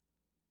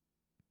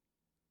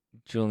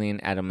 Julian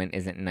Edelman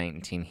isn't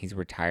 19. He's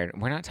retired.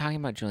 We're not talking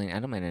about Julian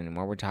Edelman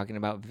anymore. We're talking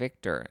about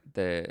Victor.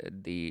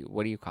 The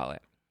what do you call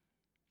it?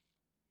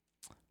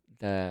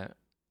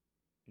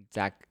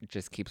 Zach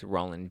just keeps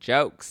rolling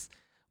jokes.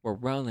 We're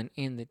rolling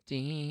in the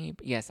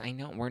deep. Yes, I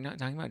know. We're not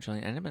talking about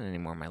Julian Edelman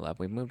anymore, my love.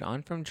 We've moved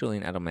on from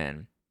Julian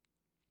Edelman.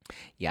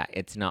 Yeah,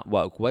 it's not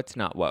woke. What's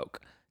not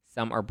woke?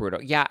 Some are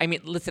brutal. Yeah, I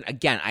mean, listen,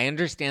 again, I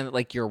understand that,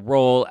 like, your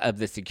role of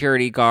the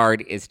security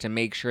guard is to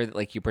make sure that,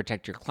 like, you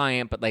protect your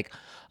client, but, like,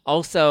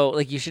 also,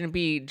 like, you shouldn't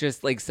be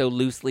just, like, so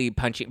loosely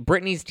punching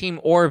Britney's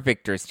team or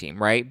Victor's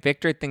team, right?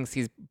 Victor thinks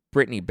he's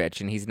Britney bitch,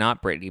 and he's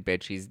not Britney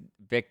bitch. He's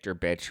Victor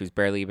bitch, who's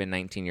barely even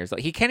 19 years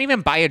old. He can't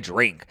even buy a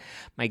drink.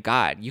 My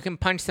God, you can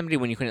punch somebody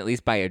when you can at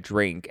least buy a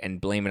drink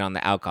and blame it on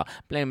the alcohol.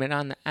 Blame it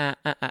on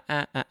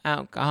the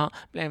alcohol.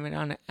 Blame it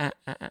on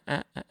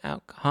the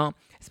alcohol.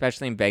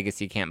 Especially in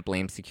Vegas, you can't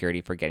blame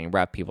security for getting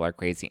rough. People are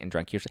crazy and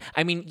drunk usually.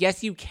 I mean,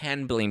 yes, you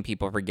can blame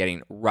people for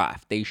getting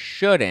rough. They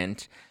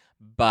shouldn't,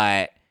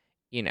 but,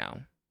 you know,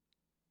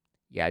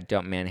 yeah,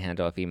 don't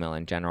manhandle a female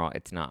in general.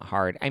 It's not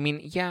hard. I mean,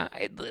 yeah,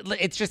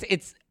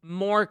 it's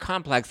more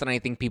complex than I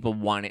think people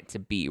want it to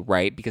be,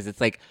 right? Because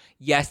it's like,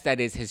 yes, that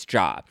is his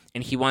job,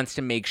 and he wants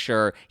to make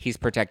sure he's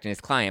protecting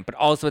his client. But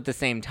also at the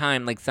same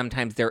time, like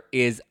sometimes there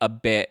is a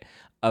bit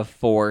of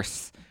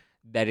force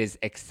that is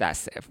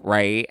excessive,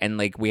 right? And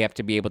like we have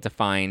to be able to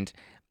find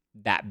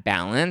that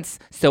balance.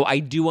 So I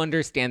do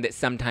understand that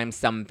sometimes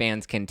some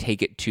fans can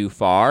take it too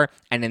far,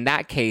 and in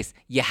that case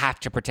you have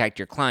to protect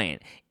your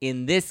client.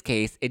 In this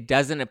case, it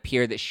doesn't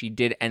appear that she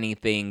did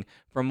anything,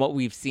 from what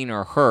we've seen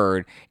or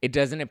heard, it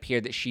doesn't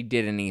appear that she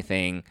did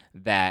anything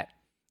that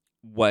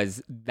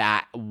was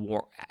that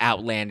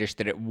outlandish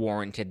that it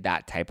warranted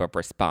that type of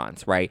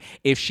response, right?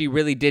 If she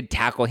really did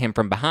tackle him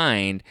from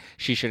behind,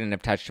 she shouldn't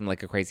have touched him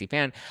like a crazy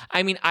fan.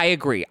 I mean, I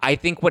agree. I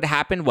think what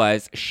happened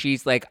was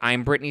she's like,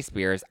 I'm Britney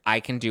Spears.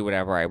 I can do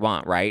whatever I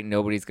want, right?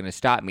 Nobody's going to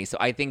stop me. So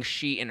I think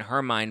she, in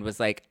her mind, was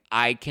like,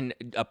 I can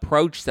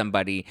approach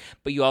somebody,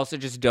 but you also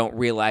just don't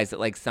realize that,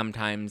 like,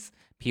 sometimes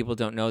people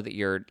don't know that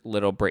you're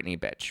little Britney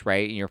bitch,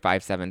 right? And you're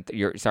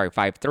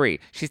 5'3".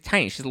 She's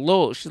tiny. She's a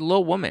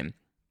little woman.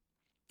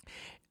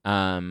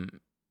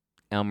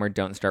 Elmer,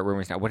 don't start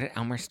rumors now. What did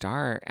Elmer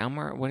start?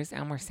 Elmer, what is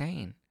Elmer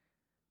saying?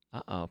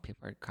 Uh-oh,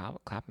 people are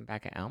clapping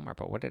back at Elmer,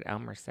 but what did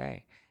Elmer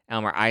say?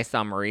 Elmer, I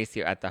saw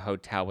Mauricio at the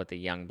hotel with the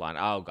young blonde.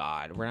 Oh,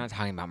 God, we're not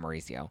talking about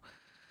Mauricio.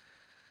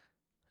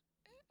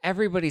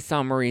 Everybody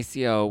saw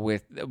Mauricio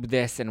with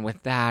this and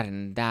with that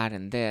and that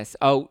and this.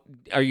 Oh,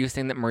 are you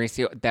saying that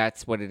Mauricio,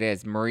 that's what it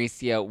is.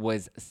 Mauricio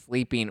was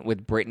sleeping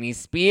with Britney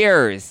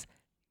Spears.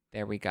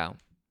 There we go.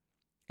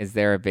 Is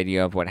there a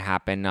video of what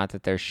happened? Not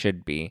that there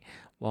should be.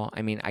 Well,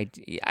 I mean,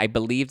 I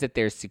believe that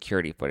there's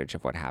security footage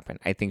of what happened.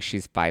 I think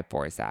she's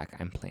 5'4", Zach.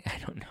 I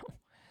don't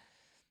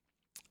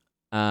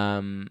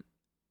know.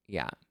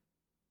 Yeah.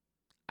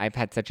 I've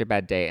had such a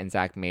bad day, and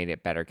Zach made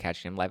it better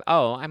catching him live.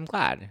 Oh, I'm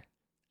glad.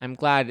 I'm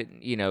glad,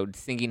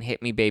 singing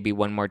Hit Me Baby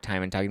one more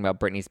time and talking about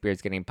Britney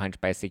Spears getting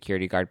punched by a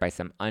security guard by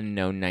some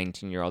unknown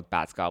 19-year-old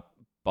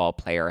basketball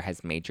player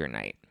has made your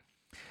night.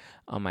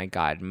 Oh my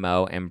God,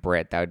 Mo and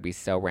Britt, that would be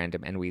so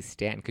random. And we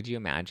stand. Could you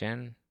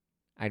imagine?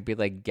 I'd be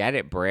like, get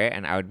it, Britt.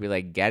 And I would be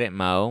like, get it,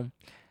 Mo.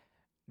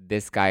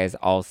 This guy is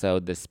also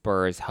the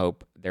Spurs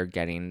hope they're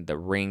getting the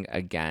ring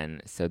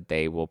again, so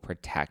they will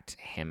protect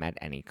him at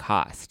any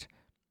cost.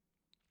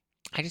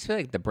 I just feel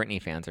like the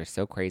Britney fans are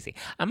so crazy.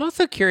 I'm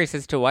also curious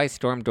as to why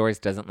Storm Doors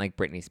doesn't like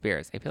Britney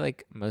Spears. I feel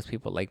like most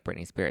people like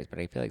Britney Spears, but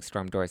I feel like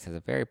Storm Doors has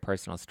a very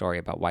personal story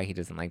about why he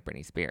doesn't like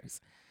Britney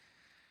Spears.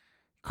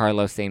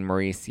 Carlos saying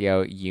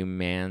Mauricio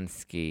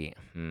Umansky.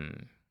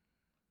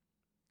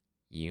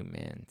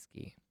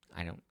 Umansky.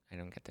 I don't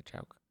get the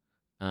joke.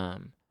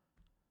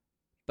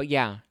 But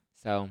yeah,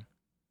 so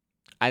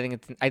I think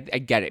I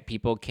get it.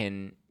 People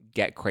can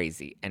get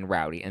crazy and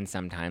rowdy, and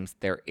sometimes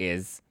there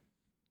is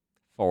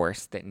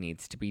force that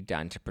needs to be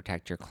done to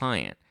protect your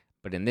client.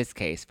 But in this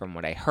case, from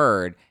what I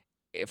heard,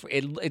 if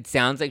it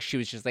sounds like she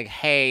was just like,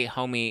 hey,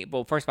 homie.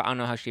 Well, first of all, I don't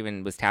know how she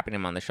even was tapping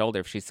him on the shoulder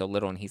if she's so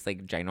little and he's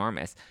like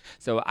ginormous.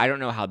 So I don't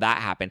know how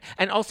that happened.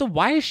 And also,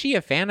 why is she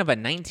a fan of a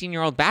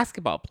 19-year-old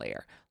basketball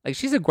player? Like,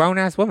 she's a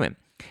grown-ass woman.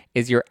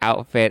 Is your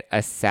outfit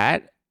a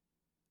set?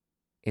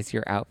 Is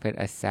your outfit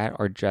a set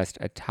or just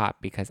a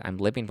top? Because I'm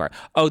living for it.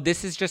 Oh,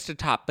 this is just a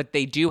top, but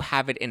they do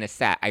have it in a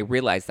set. I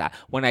realized that.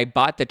 When I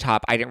bought the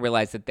top, I didn't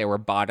realize that there were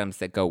bottoms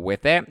that go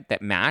with it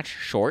that match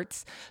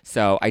shorts.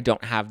 So I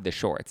don't have the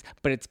shorts.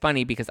 But it's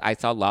funny because I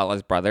saw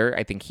Lala's brother.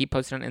 I think he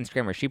posted on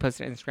Instagram or she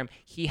posted on Instagram.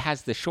 He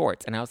has the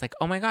shorts. And I was like,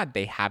 oh my God,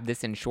 they have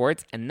this in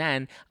shorts. And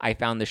then I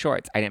found the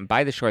shorts. I didn't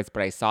buy the shorts,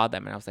 but I saw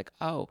them. And I was like,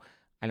 oh,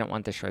 I don't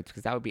want the shorts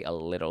because that would be a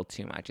little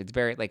too much. It's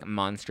very like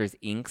Monsters,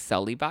 Inc.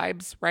 Sully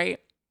vibes, right?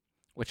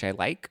 Which I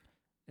like.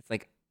 It's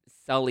like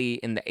Sully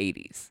in the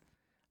 80s.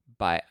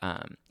 But,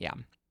 yeah.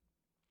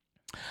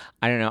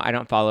 I don't know. I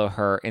don't follow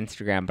her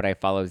Instagram, but I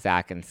follow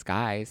Zach and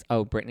Skies.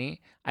 Oh, Britney.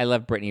 I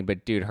love Britney,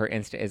 but dude, her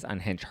Insta is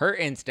unhinged. Her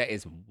Insta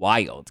is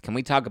wild. Can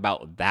we talk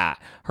about that?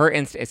 Her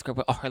Insta is great.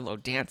 Oh, her little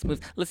dance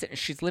moves. Listen,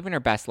 she's living her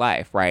best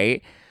life,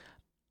 right?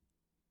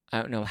 I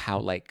don't know how,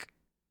 like,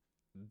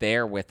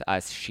 there with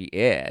us she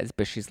is,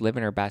 but she's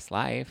living her best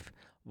life.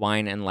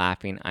 Wine and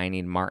laughing. I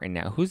need Martin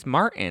now. Who's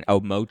Martin? Oh,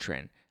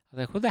 Motrin. I was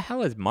like, who the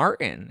hell is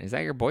Martin? Is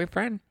that your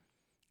boyfriend?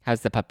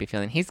 How's the puppy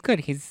feeling? He's good.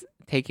 He's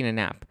taking a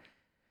nap.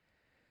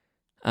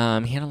 He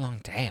had a long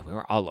day. We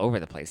were all over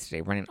the place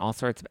today, running all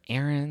sorts of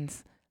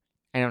errands.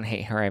 I don't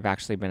hate her. I've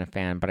actually been a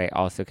fan, but I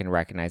also can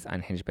recognize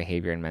unhinged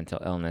behavior and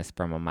mental illness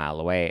from a mile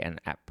away and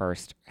at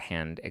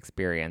first-hand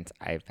experience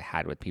I've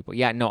had with people.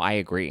 Yeah, no, I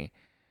agree.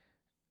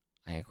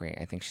 I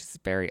think she's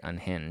very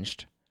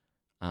unhinged.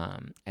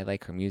 I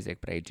like her music,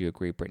 but I do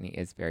agree Britney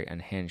is very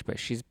unhinged. But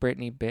she's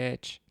Britney,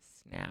 bitch.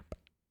 Snap.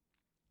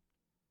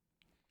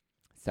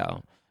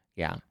 So,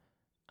 yeah,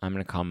 I'm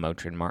going to call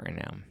Motrin Martin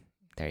now.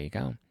 There you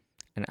go.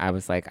 And I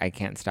was like, I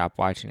can't stop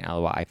watching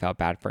LOL. I felt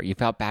bad for her. You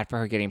felt bad for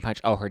her getting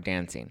punched? Oh, her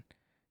dancing.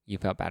 You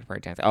felt bad for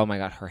her dancing. Oh, my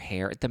God, her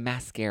hair. The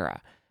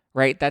mascara,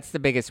 right? That's the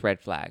biggest red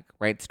flag,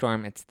 right,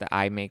 Storm? It's the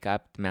eye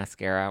makeup, the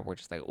mascara. We're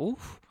just like,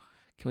 oof.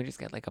 Can we just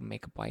get like a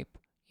makeup wipe?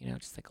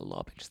 Just like a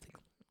little bit. Just a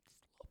little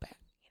bit,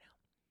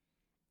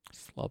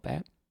 Just a little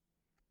bit.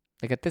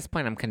 Like at this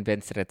point, I'm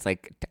convinced that it's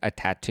like a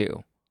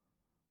tattoo.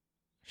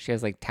 She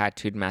has like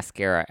tattooed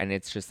mascara and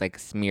it's just like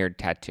smeared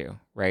tattoo,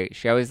 right?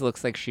 She always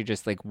looks like she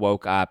just like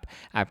woke up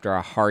after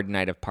a hard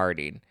night of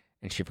partying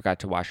and she forgot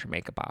to wash her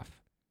makeup off.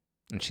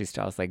 And she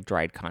still has like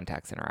dried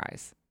contacts in her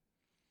eyes.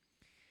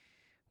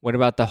 What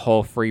about the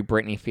whole Free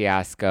Britney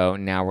fiasco?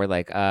 Now we're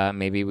like,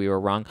 maybe we were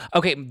wrong.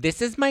 Okay,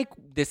 this is my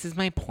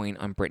point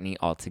on Britney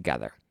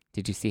altogether.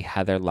 Did you see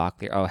Heather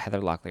Locklear? Oh,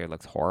 Heather Locklear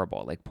looks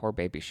horrible. Like, poor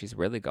baby. She's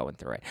really going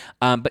through it.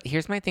 But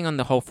here's my thing on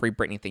the whole Free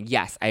Britney thing.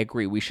 Yes, I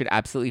agree. We should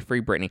absolutely free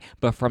Britney.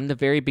 But from the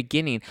very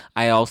beginning,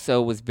 I also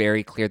was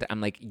very clear that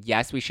I'm like,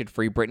 yes, we should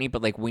free Britney.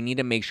 But, like, we need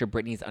to make sure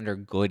Britney's under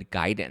good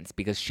guidance.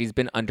 Because she's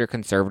been under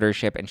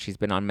conservatorship and she's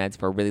been on meds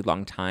for a really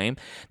long time.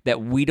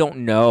 That we don't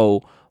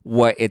know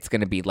what it's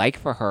going to be like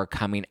for her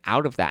coming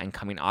out of that and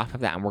coming off of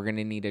that. And we're going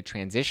to need a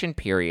transition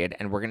period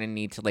and we're going to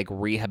need to like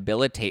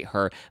rehabilitate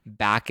her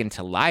back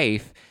into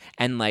life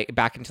and like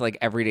back into like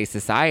everyday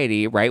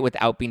society, right?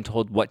 Without being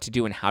told what to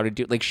do and how to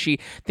do. Like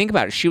think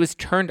about it. She was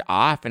turned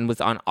off and was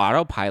on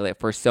autopilot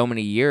for so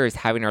many years,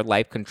 having her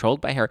life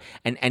controlled by her.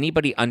 And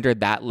anybody under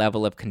that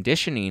level of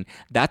conditioning,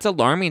 that's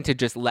alarming to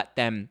just let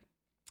them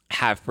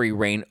have free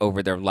reign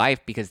over their life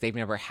because they've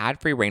never had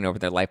free reign over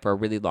their life for a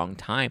really long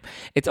time.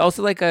 It's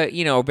also like a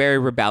very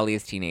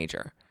rebellious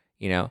teenager,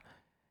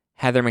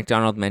 Heather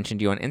McDonald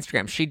mentioned you on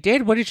Instagram. She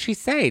did. What did she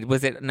say?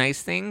 Was it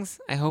nice things?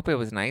 I hope it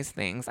was nice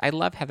things. I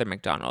love Heather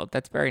McDonald.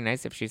 That's very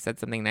nice if she said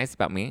something nice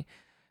about me.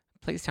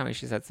 Please tell me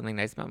she said something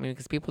nice about me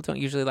because people don't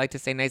usually like to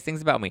say nice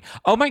things about me.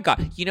 Oh my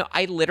God. You know,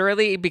 I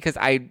literally, because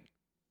I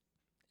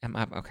am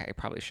up. Okay, I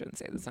probably shouldn't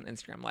say this on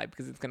Instagram Live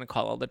because it's going to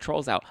call all the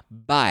trolls out.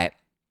 But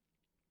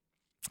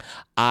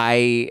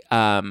I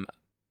am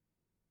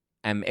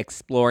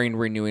exploring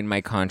renewing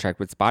my contract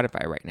with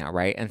Spotify right now,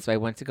 right? And so I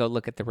went to go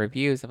look at the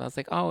reviews and I was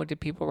like, oh, did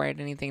people write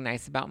anything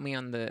nice about me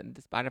on the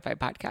Spotify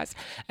podcast?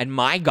 And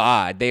my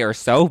God, they are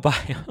so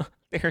vile.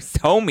 They are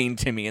so mean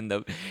to me in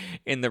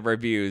the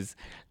reviews.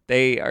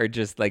 They are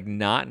just like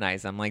not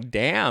nice. I'm like,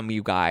 damn,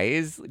 you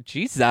guys,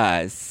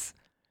 Jesus.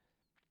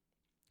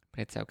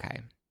 But it's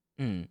okay.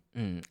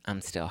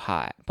 I'm still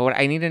hot. But what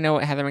I need to know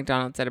what Heather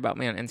McDonald said about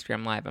me on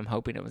Instagram Live. I'm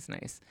hoping it was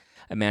nice.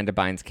 Amanda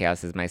Bynes,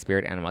 chaos is my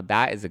spirit animal.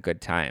 That is a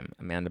good time.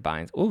 Amanda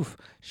Bynes, oof,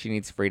 she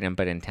needs freedom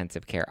but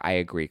intensive care. I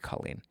agree,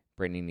 Colleen.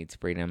 Britney needs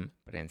freedom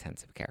but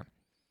intensive care.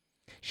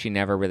 She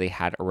never really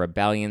had a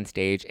rebellion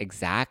stage.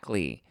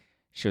 Exactly.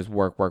 She was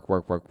work,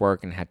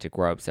 and had to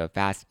grow up so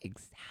fast.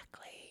 Exactly.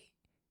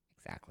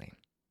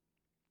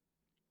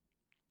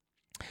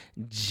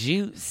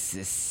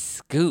 Juice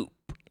scoop.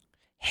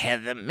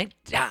 Heather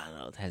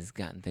McDonald has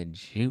got the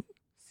juice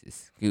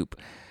scoop.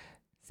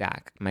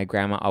 Zach, my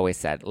grandma always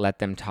said, let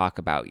them talk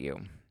about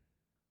you.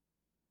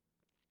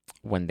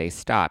 When they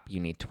stop, you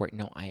need to work.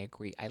 No, I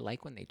agree. I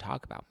like when they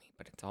talk about me,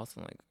 but it's also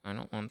like, I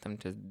don't want them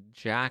to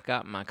jack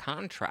up my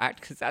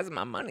contract because that's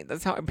my money.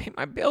 That's how I pay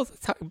my bills.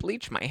 That's how I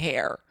bleach my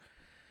hair.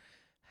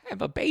 I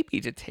have a baby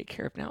to take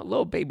care of now, a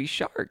little baby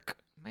shark,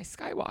 my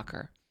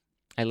Skywalker.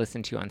 I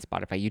listen to you on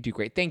Spotify. You do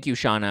great. Thank you,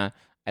 Shauna.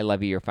 I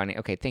love you. You're funny.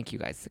 Okay, thank you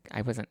guys.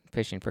 I wasn't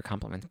fishing for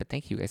compliments, but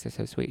thank you guys. Are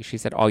so sweet. She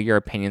said all your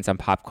opinions on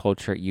pop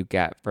culture you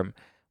get from...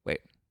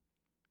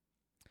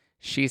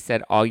 She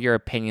said all your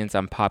opinions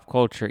on pop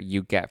culture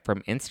you get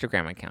from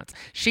Instagram accounts.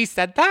 She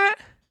said that?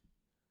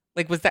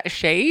 Like, was that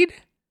shade?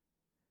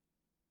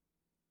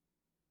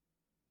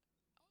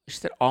 She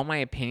said all my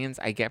opinions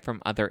I get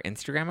from other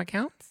Instagram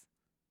accounts?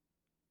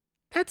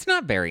 That's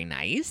not very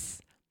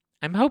nice.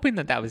 I'm hoping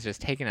that was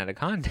just taken out of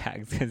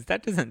context because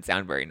that doesn't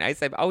sound very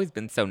nice. I've always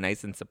been so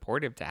nice and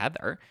supportive to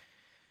Heather.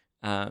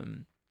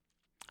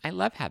 I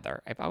love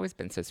Heather. I've always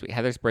been so sweet.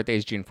 Heather's birthday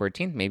is June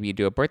 14th. Maybe you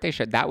do a birthday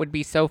show. That would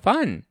be so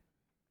fun.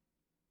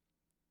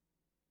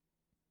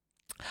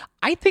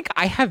 I think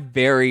I have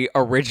very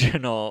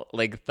original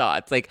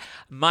thoughts. Like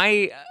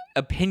my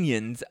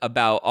opinions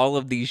about all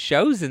of these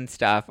shows and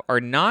stuff are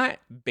not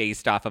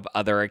based off of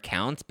other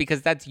accounts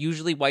because that's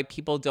usually why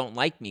people don't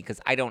like me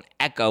because I don't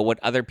echo what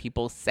other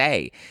people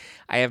say.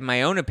 I have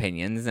my own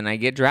opinions and I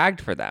get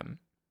dragged for them.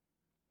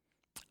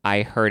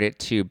 I heard it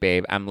too,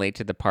 babe. I'm late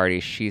to the party.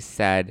 She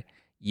said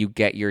you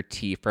get your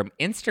tea from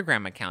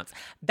Instagram accounts.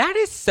 That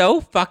is so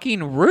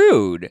fucking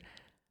rude.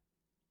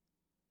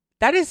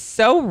 That is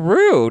so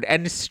rude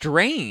and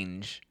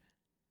strange.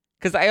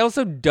 Because I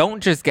also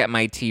don't just get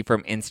my tea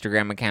from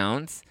Instagram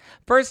accounts.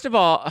 First of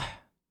all,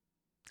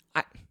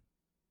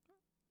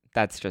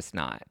 that's just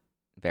not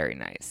very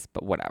nice,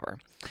 but whatever.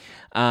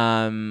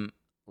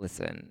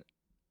 Listen,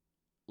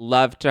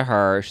 love to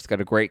her. She's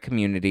got a great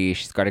community.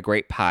 She's got a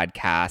great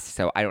podcast.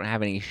 So I don't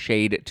have any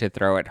shade to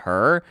throw at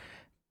her.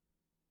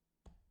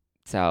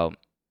 So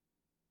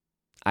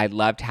I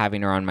loved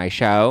having her on my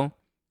show.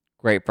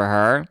 Great for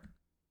her.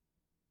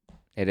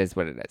 It is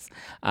what it is.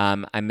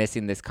 I'm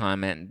missing this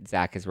comment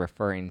Zach is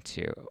referring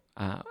to.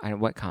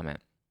 What comment?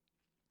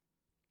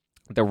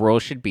 The rule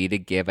should be to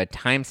give a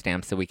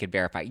timestamp so we can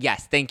verify.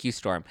 Yes, thank you,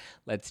 Storm.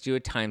 Let's do a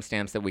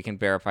timestamp so we can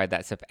verify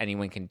that. So if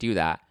anyone can do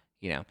that,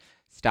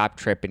 stop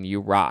tripping,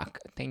 you rock.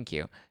 Thank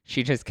you.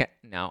 She just can't.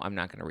 No, I'm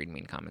not going to read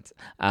mean comments.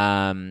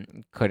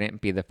 Couldn't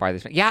be the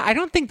farthest. Yeah, I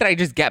don't think that I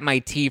just get my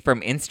tea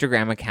from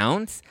Instagram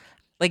accounts.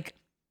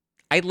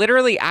 I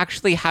literally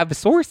actually have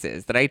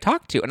sources that I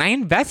talk to and I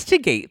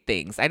investigate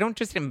things. I don't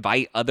just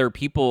invite other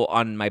people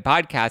on my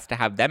podcast to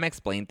have them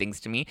explain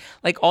things to me.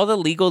 Like all the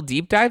legal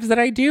deep dives that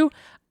I do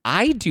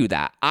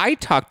that. I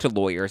talk to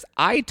lawyers.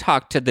 I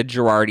talk to the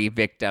Girardi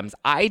victims.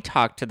 I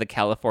talk to the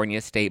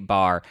California State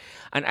Bar.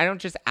 And I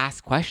don't just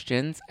ask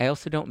questions. I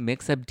also don't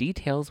mix up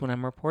details when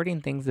I'm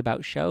reporting things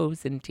about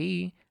shows and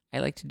tea. I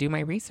like to do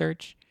my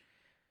research.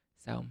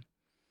 So...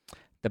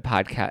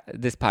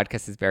 This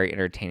podcast is very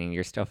entertaining.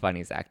 You're still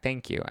funny, Zach.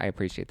 Thank you. I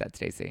appreciate that,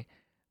 Stacey.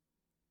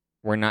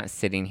 We're not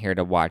sitting here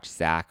to watch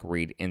Zach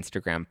read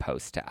Instagram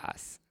posts to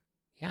us.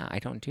 Yeah, I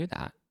don't do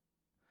that.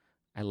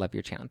 I love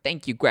your channel.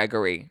 Thank you,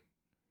 Gregory.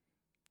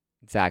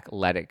 Zach,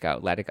 let it go.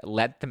 Let it go.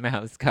 Let the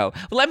mouse go.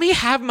 Let me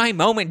have my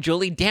moment,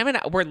 Julie. Damn it.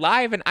 We're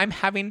live and I'm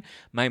having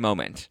my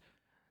moment.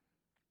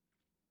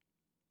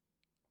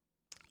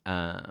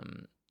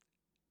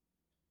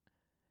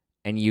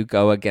 And you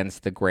go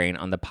against the grain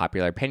on the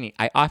popular opinion.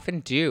 I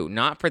often do,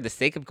 not for the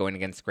sake of going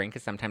against the grain,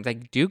 because sometimes I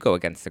do go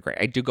against the grain.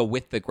 I do go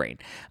with the grain.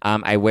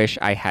 I wish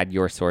I had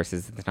your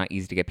sources. It's not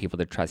easy to get people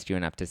to trust you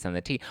enough to send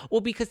the tea.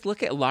 Well, because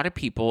look at a lot of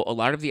people, a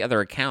lot of the other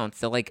accounts,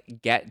 they'll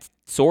get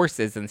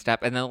sources and stuff,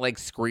 and they'll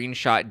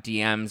screenshot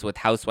DMs with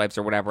housewives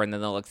or whatever, and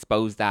then they'll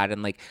expose that,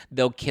 and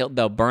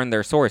they'll burn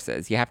their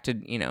sources. You have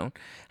to,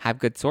 have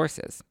good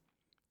sources.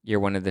 You're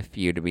one of the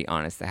few, to be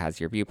honest, that has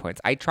your viewpoints.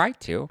 I try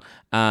to.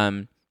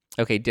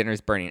 Okay,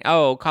 dinner's burning.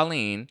 Oh,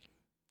 Colleen.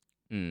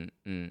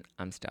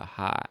 I'm still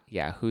hot.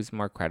 Yeah, who's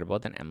more credible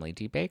than Emily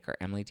D. Baker?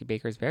 Emily D.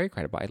 Baker is very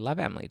credible. I love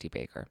Emily D.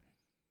 Baker.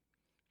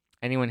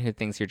 Anyone who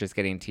thinks you're just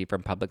getting tea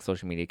from public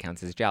social media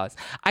accounts is jealous.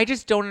 I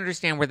just don't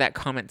understand where that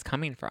comment's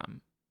coming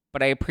from.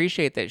 But I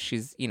appreciate that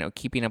she's,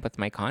 keeping up with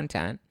my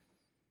content.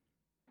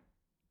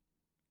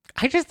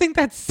 I just think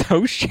that's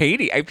so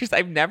shady.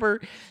 I've never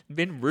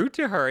been rude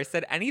to her or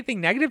said anything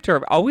negative to her.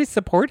 I've always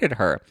supported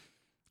her.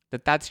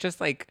 That's just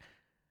like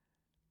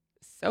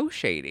so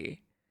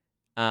shady.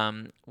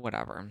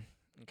 Whatever.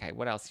 Okay,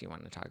 what else do you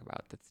want to talk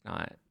about that's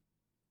not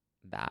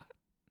that?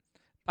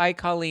 Bye,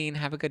 Colleen.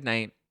 Have a good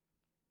night.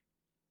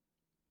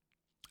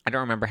 I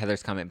don't remember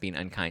Heather's comment being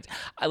unkind.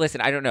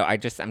 Listen, I don't know.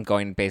 I'm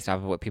going based off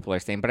of what people are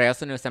saying, but I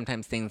also know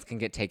sometimes things can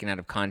get taken out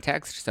of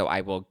context, so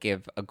I will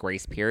give a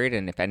grace period,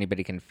 and if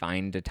anybody can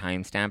find a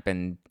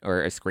timestamp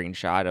or a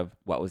screenshot of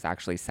what was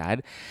actually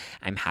said,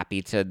 I'm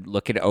happy to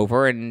look it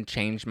over and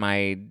change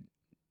my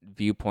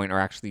viewpoint or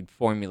actually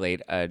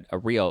formulate a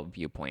real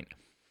viewpoint.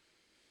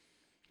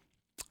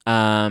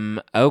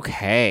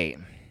 Okay.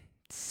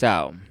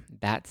 So,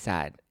 that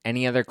said,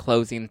 any other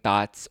closing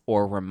thoughts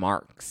or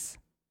remarks?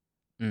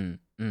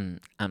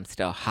 I'm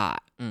still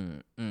hot.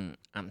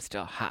 I'm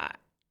still hot.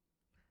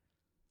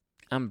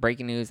 I'm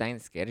breaking news. I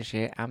ain't scared of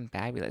shit. I'm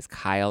fabulous.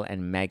 Kyle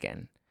and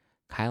Meghan.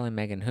 Kyle and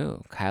Meghan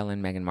who? Kyle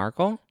and Meghan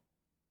Markle?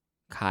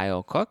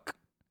 Kyle Cook?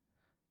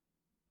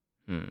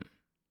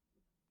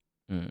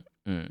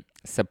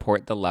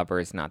 Support the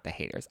lovers, not the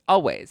haters.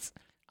 Always.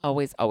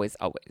 Always, always,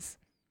 always.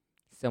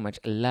 So much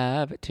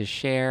love to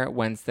share.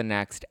 When's the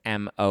next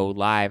MO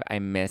Live? I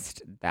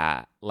missed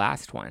that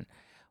last one.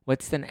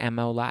 What's the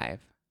MO Live?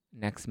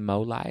 Next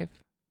Mo Live?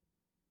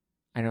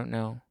 I don't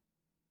know.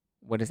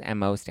 What does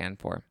MO stand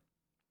for?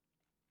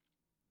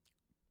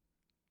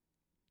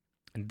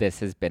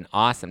 This has been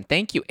awesome.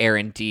 Thank you,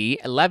 Aaron D.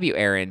 I love you,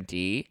 Aaron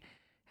D.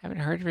 Haven't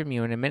heard from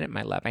you in a minute,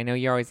 my love. I know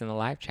you're always in the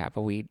live chat,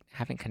 but we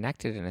haven't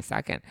connected in a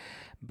second.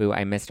 Boo,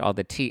 I missed all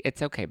the tea.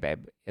 It's okay,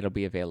 babe. It'll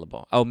be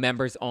available. Oh,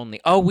 members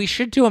only. Oh, we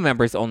should do a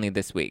members only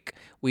this week.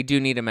 We do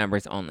need a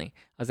members only.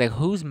 I was like,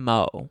 who's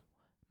Mo?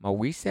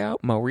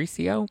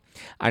 Mauricio?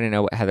 I don't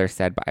know what Heather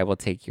said, but I will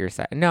take your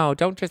side. No,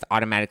 don't just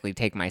automatically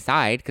take my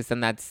side, because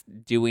then that's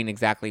doing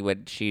exactly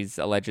what she's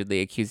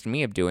allegedly accused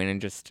me of doing and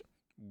just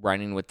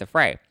running with the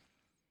fray.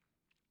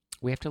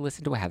 We have to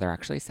listen to what Heather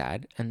actually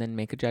said and then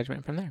make a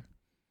judgment from there.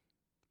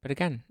 But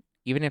again,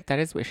 even if that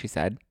is what she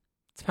said,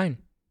 it's fine.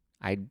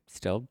 I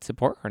still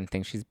support her and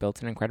think she's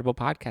built an incredible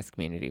podcast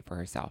community for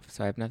herself.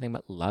 So I have nothing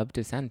but love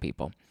to send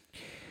people.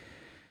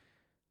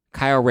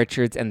 Kyle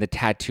Richards and the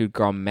tattooed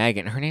girl,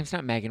 Megan. Her name's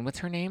not Megan. What's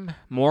her name?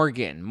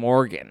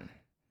 Morgan.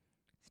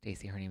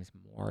 Stacey, her name's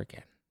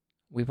Morgan.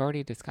 We've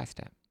already discussed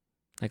it.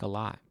 Like a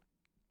lot.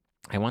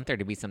 I want there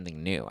to be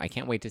something new. I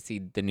can't wait to see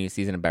the new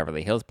season of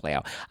Beverly Hills play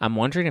out. I'm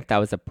wondering if that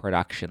was a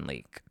production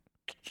leak.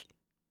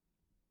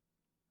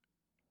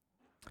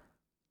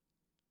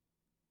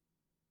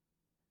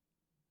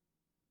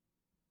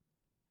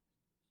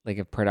 Like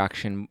if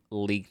production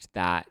leaked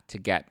that to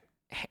get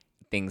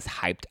things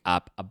hyped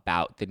up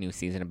about the new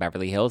season of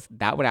Beverly Hills,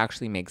 that would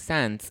actually make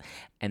sense.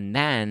 And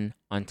then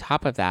on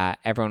top of that,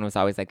 everyone was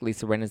always like,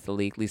 Lisa Rinna's the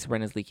leak. Lisa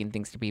Rinna's leaking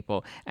things to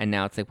people. And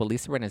now it's like, well,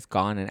 Lisa Rinna's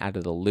gone and out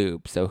of the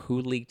loop. So who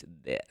leaked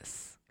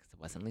this? Because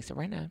it wasn't Lisa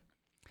Rinna.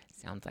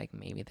 Sounds like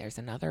maybe there's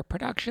another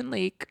production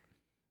leak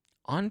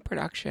on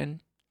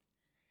production.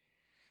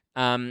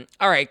 All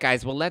right,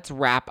 guys. Well, let's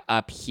wrap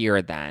up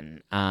here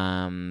then.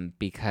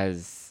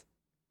 Because,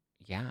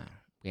 yeah,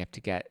 we have to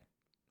get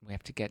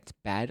to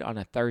bed on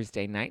a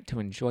Thursday night to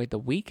enjoy the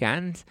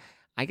weekend.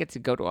 I get to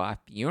go to a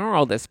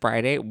funeral this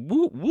Friday.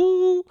 Woo,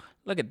 woo.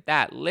 Look at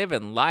that.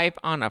 Living life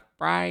on a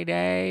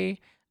Friday.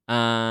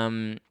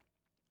 And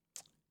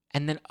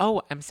then,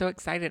 I'm so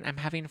excited. I'm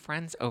having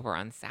friends over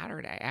on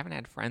Saturday. I haven't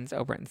had friends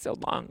over in so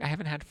long. I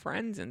haven't had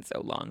friends in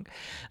so long.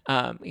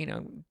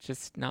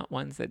 Just not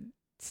ones that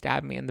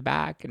stab me in the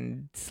back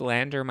and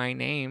slander my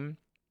name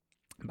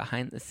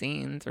behind the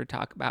scenes or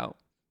talk about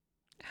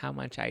how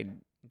much I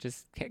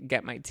just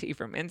get my tea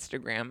from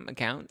Instagram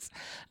accounts.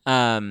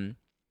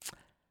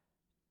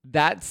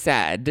 That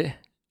said,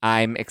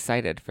 I'm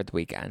excited for the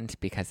weekend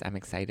because I'm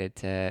excited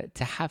to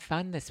have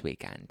fun this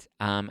weekend.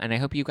 And I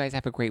hope you guys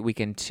have a great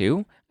weekend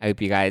too. I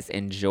hope you guys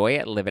enjoy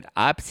it, live it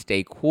up,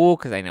 stay cool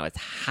because I know it's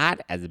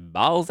hot as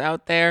balls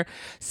out there.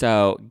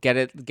 So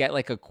get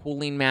like a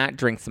cooling mat,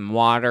 drink some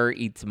water,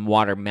 eat some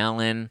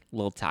watermelon, a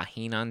little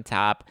tahini on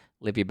top.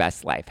 Live your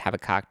best life. Have a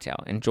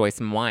cocktail. Enjoy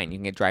some wine. You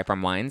can get Dry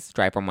Farm Wines,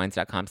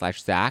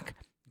 dryfarmwines.com/Zach.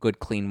 Good,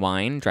 clean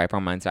wine,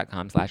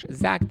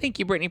 dryfarmwines.com/Zach. Thank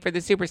you, Britney, for the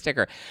super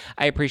sticker.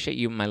 I appreciate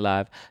you, my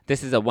love.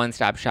 This is a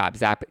one-stop shop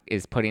Zach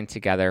is putting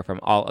together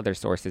from all other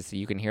sources, so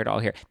you can hear it all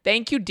here.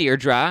 Thank you,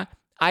 Deirdre.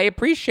 I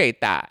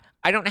appreciate that.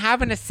 I don't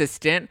have an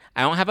assistant.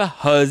 I don't have a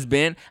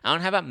husband. I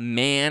don't have a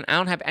man. I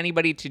don't have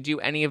anybody to do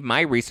any of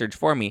my research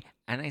for me.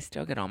 And I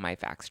still get all my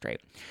facts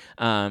straight.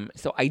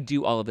 So I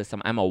do all of this.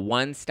 I'm a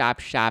one-stop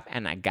shop,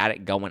 and I got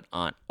it going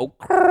on.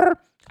 Okay.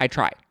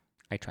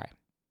 I try.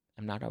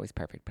 I'm not always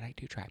perfect, but I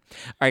do try.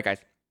 All right, guys.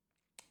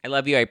 I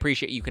love you. I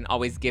appreciate you. You can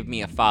always give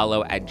me a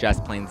follow at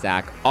Just Plain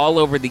Zach all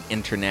over the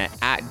internet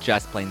at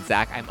Just Plain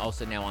Zach. I'm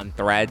also now on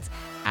Threads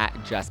at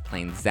Just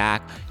Plain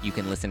Zach. You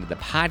can listen to the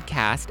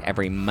podcast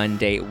every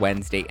Monday,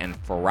 Wednesday, and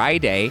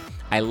Friday.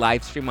 I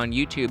live stream on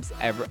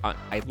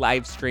I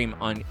live stream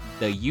on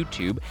the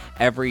YouTube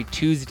every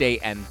Tuesday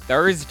and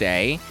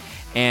Thursday.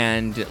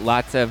 And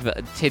lots of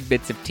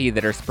tidbits of tea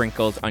that are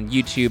sprinkled on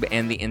YouTube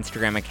and the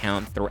Instagram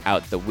account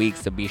throughout the week.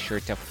 So be sure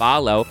to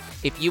follow.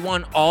 If you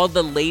want all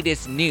the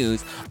latest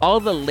news,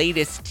 all the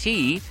latest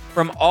tea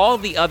from all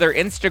the other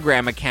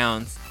Instagram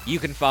accounts, you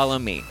can follow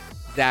me,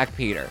 Zach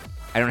Peter.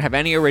 I don't have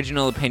any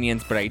original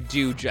opinions, but I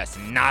do just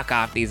knock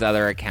off these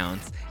other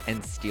accounts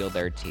and steal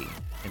their tea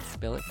and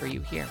spill it for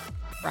you here,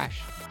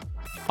 fresh,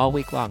 all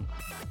week long.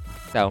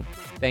 So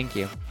thank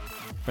you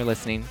for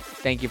listening.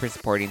 Thank you for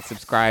supporting.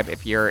 Subscribe.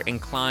 If you're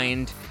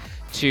inclined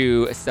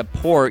to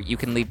support, you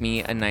can leave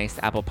me a nice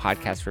Apple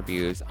Podcast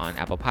reviews on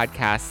Apple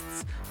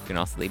Podcasts. You can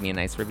also leave me a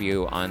nice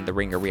review on the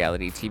Ringer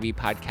Reality TV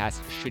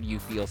podcast, should you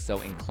feel so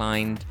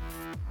inclined.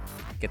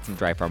 Get some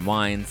dry farm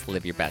wines,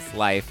 live your best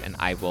life, and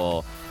I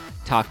will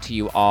talk to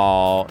you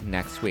all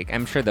next week.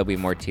 I'm sure there'll be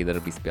more tea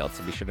that'll be spilled,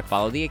 so be sure to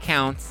follow the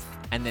accounts.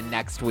 And then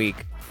next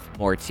week,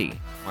 more tea,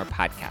 more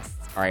podcasts.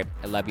 All right,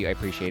 I love you. I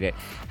appreciate it.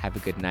 Have a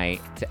good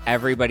night to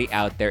everybody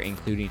out there,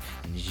 including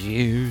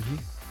Julie.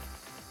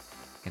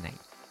 Good night.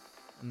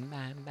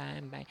 Bye,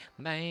 bye, bye,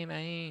 bye,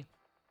 bye.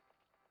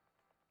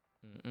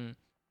 Mm-mm,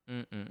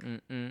 mm-mm,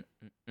 mm-mm,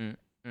 mm-mm,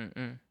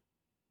 mm-mm.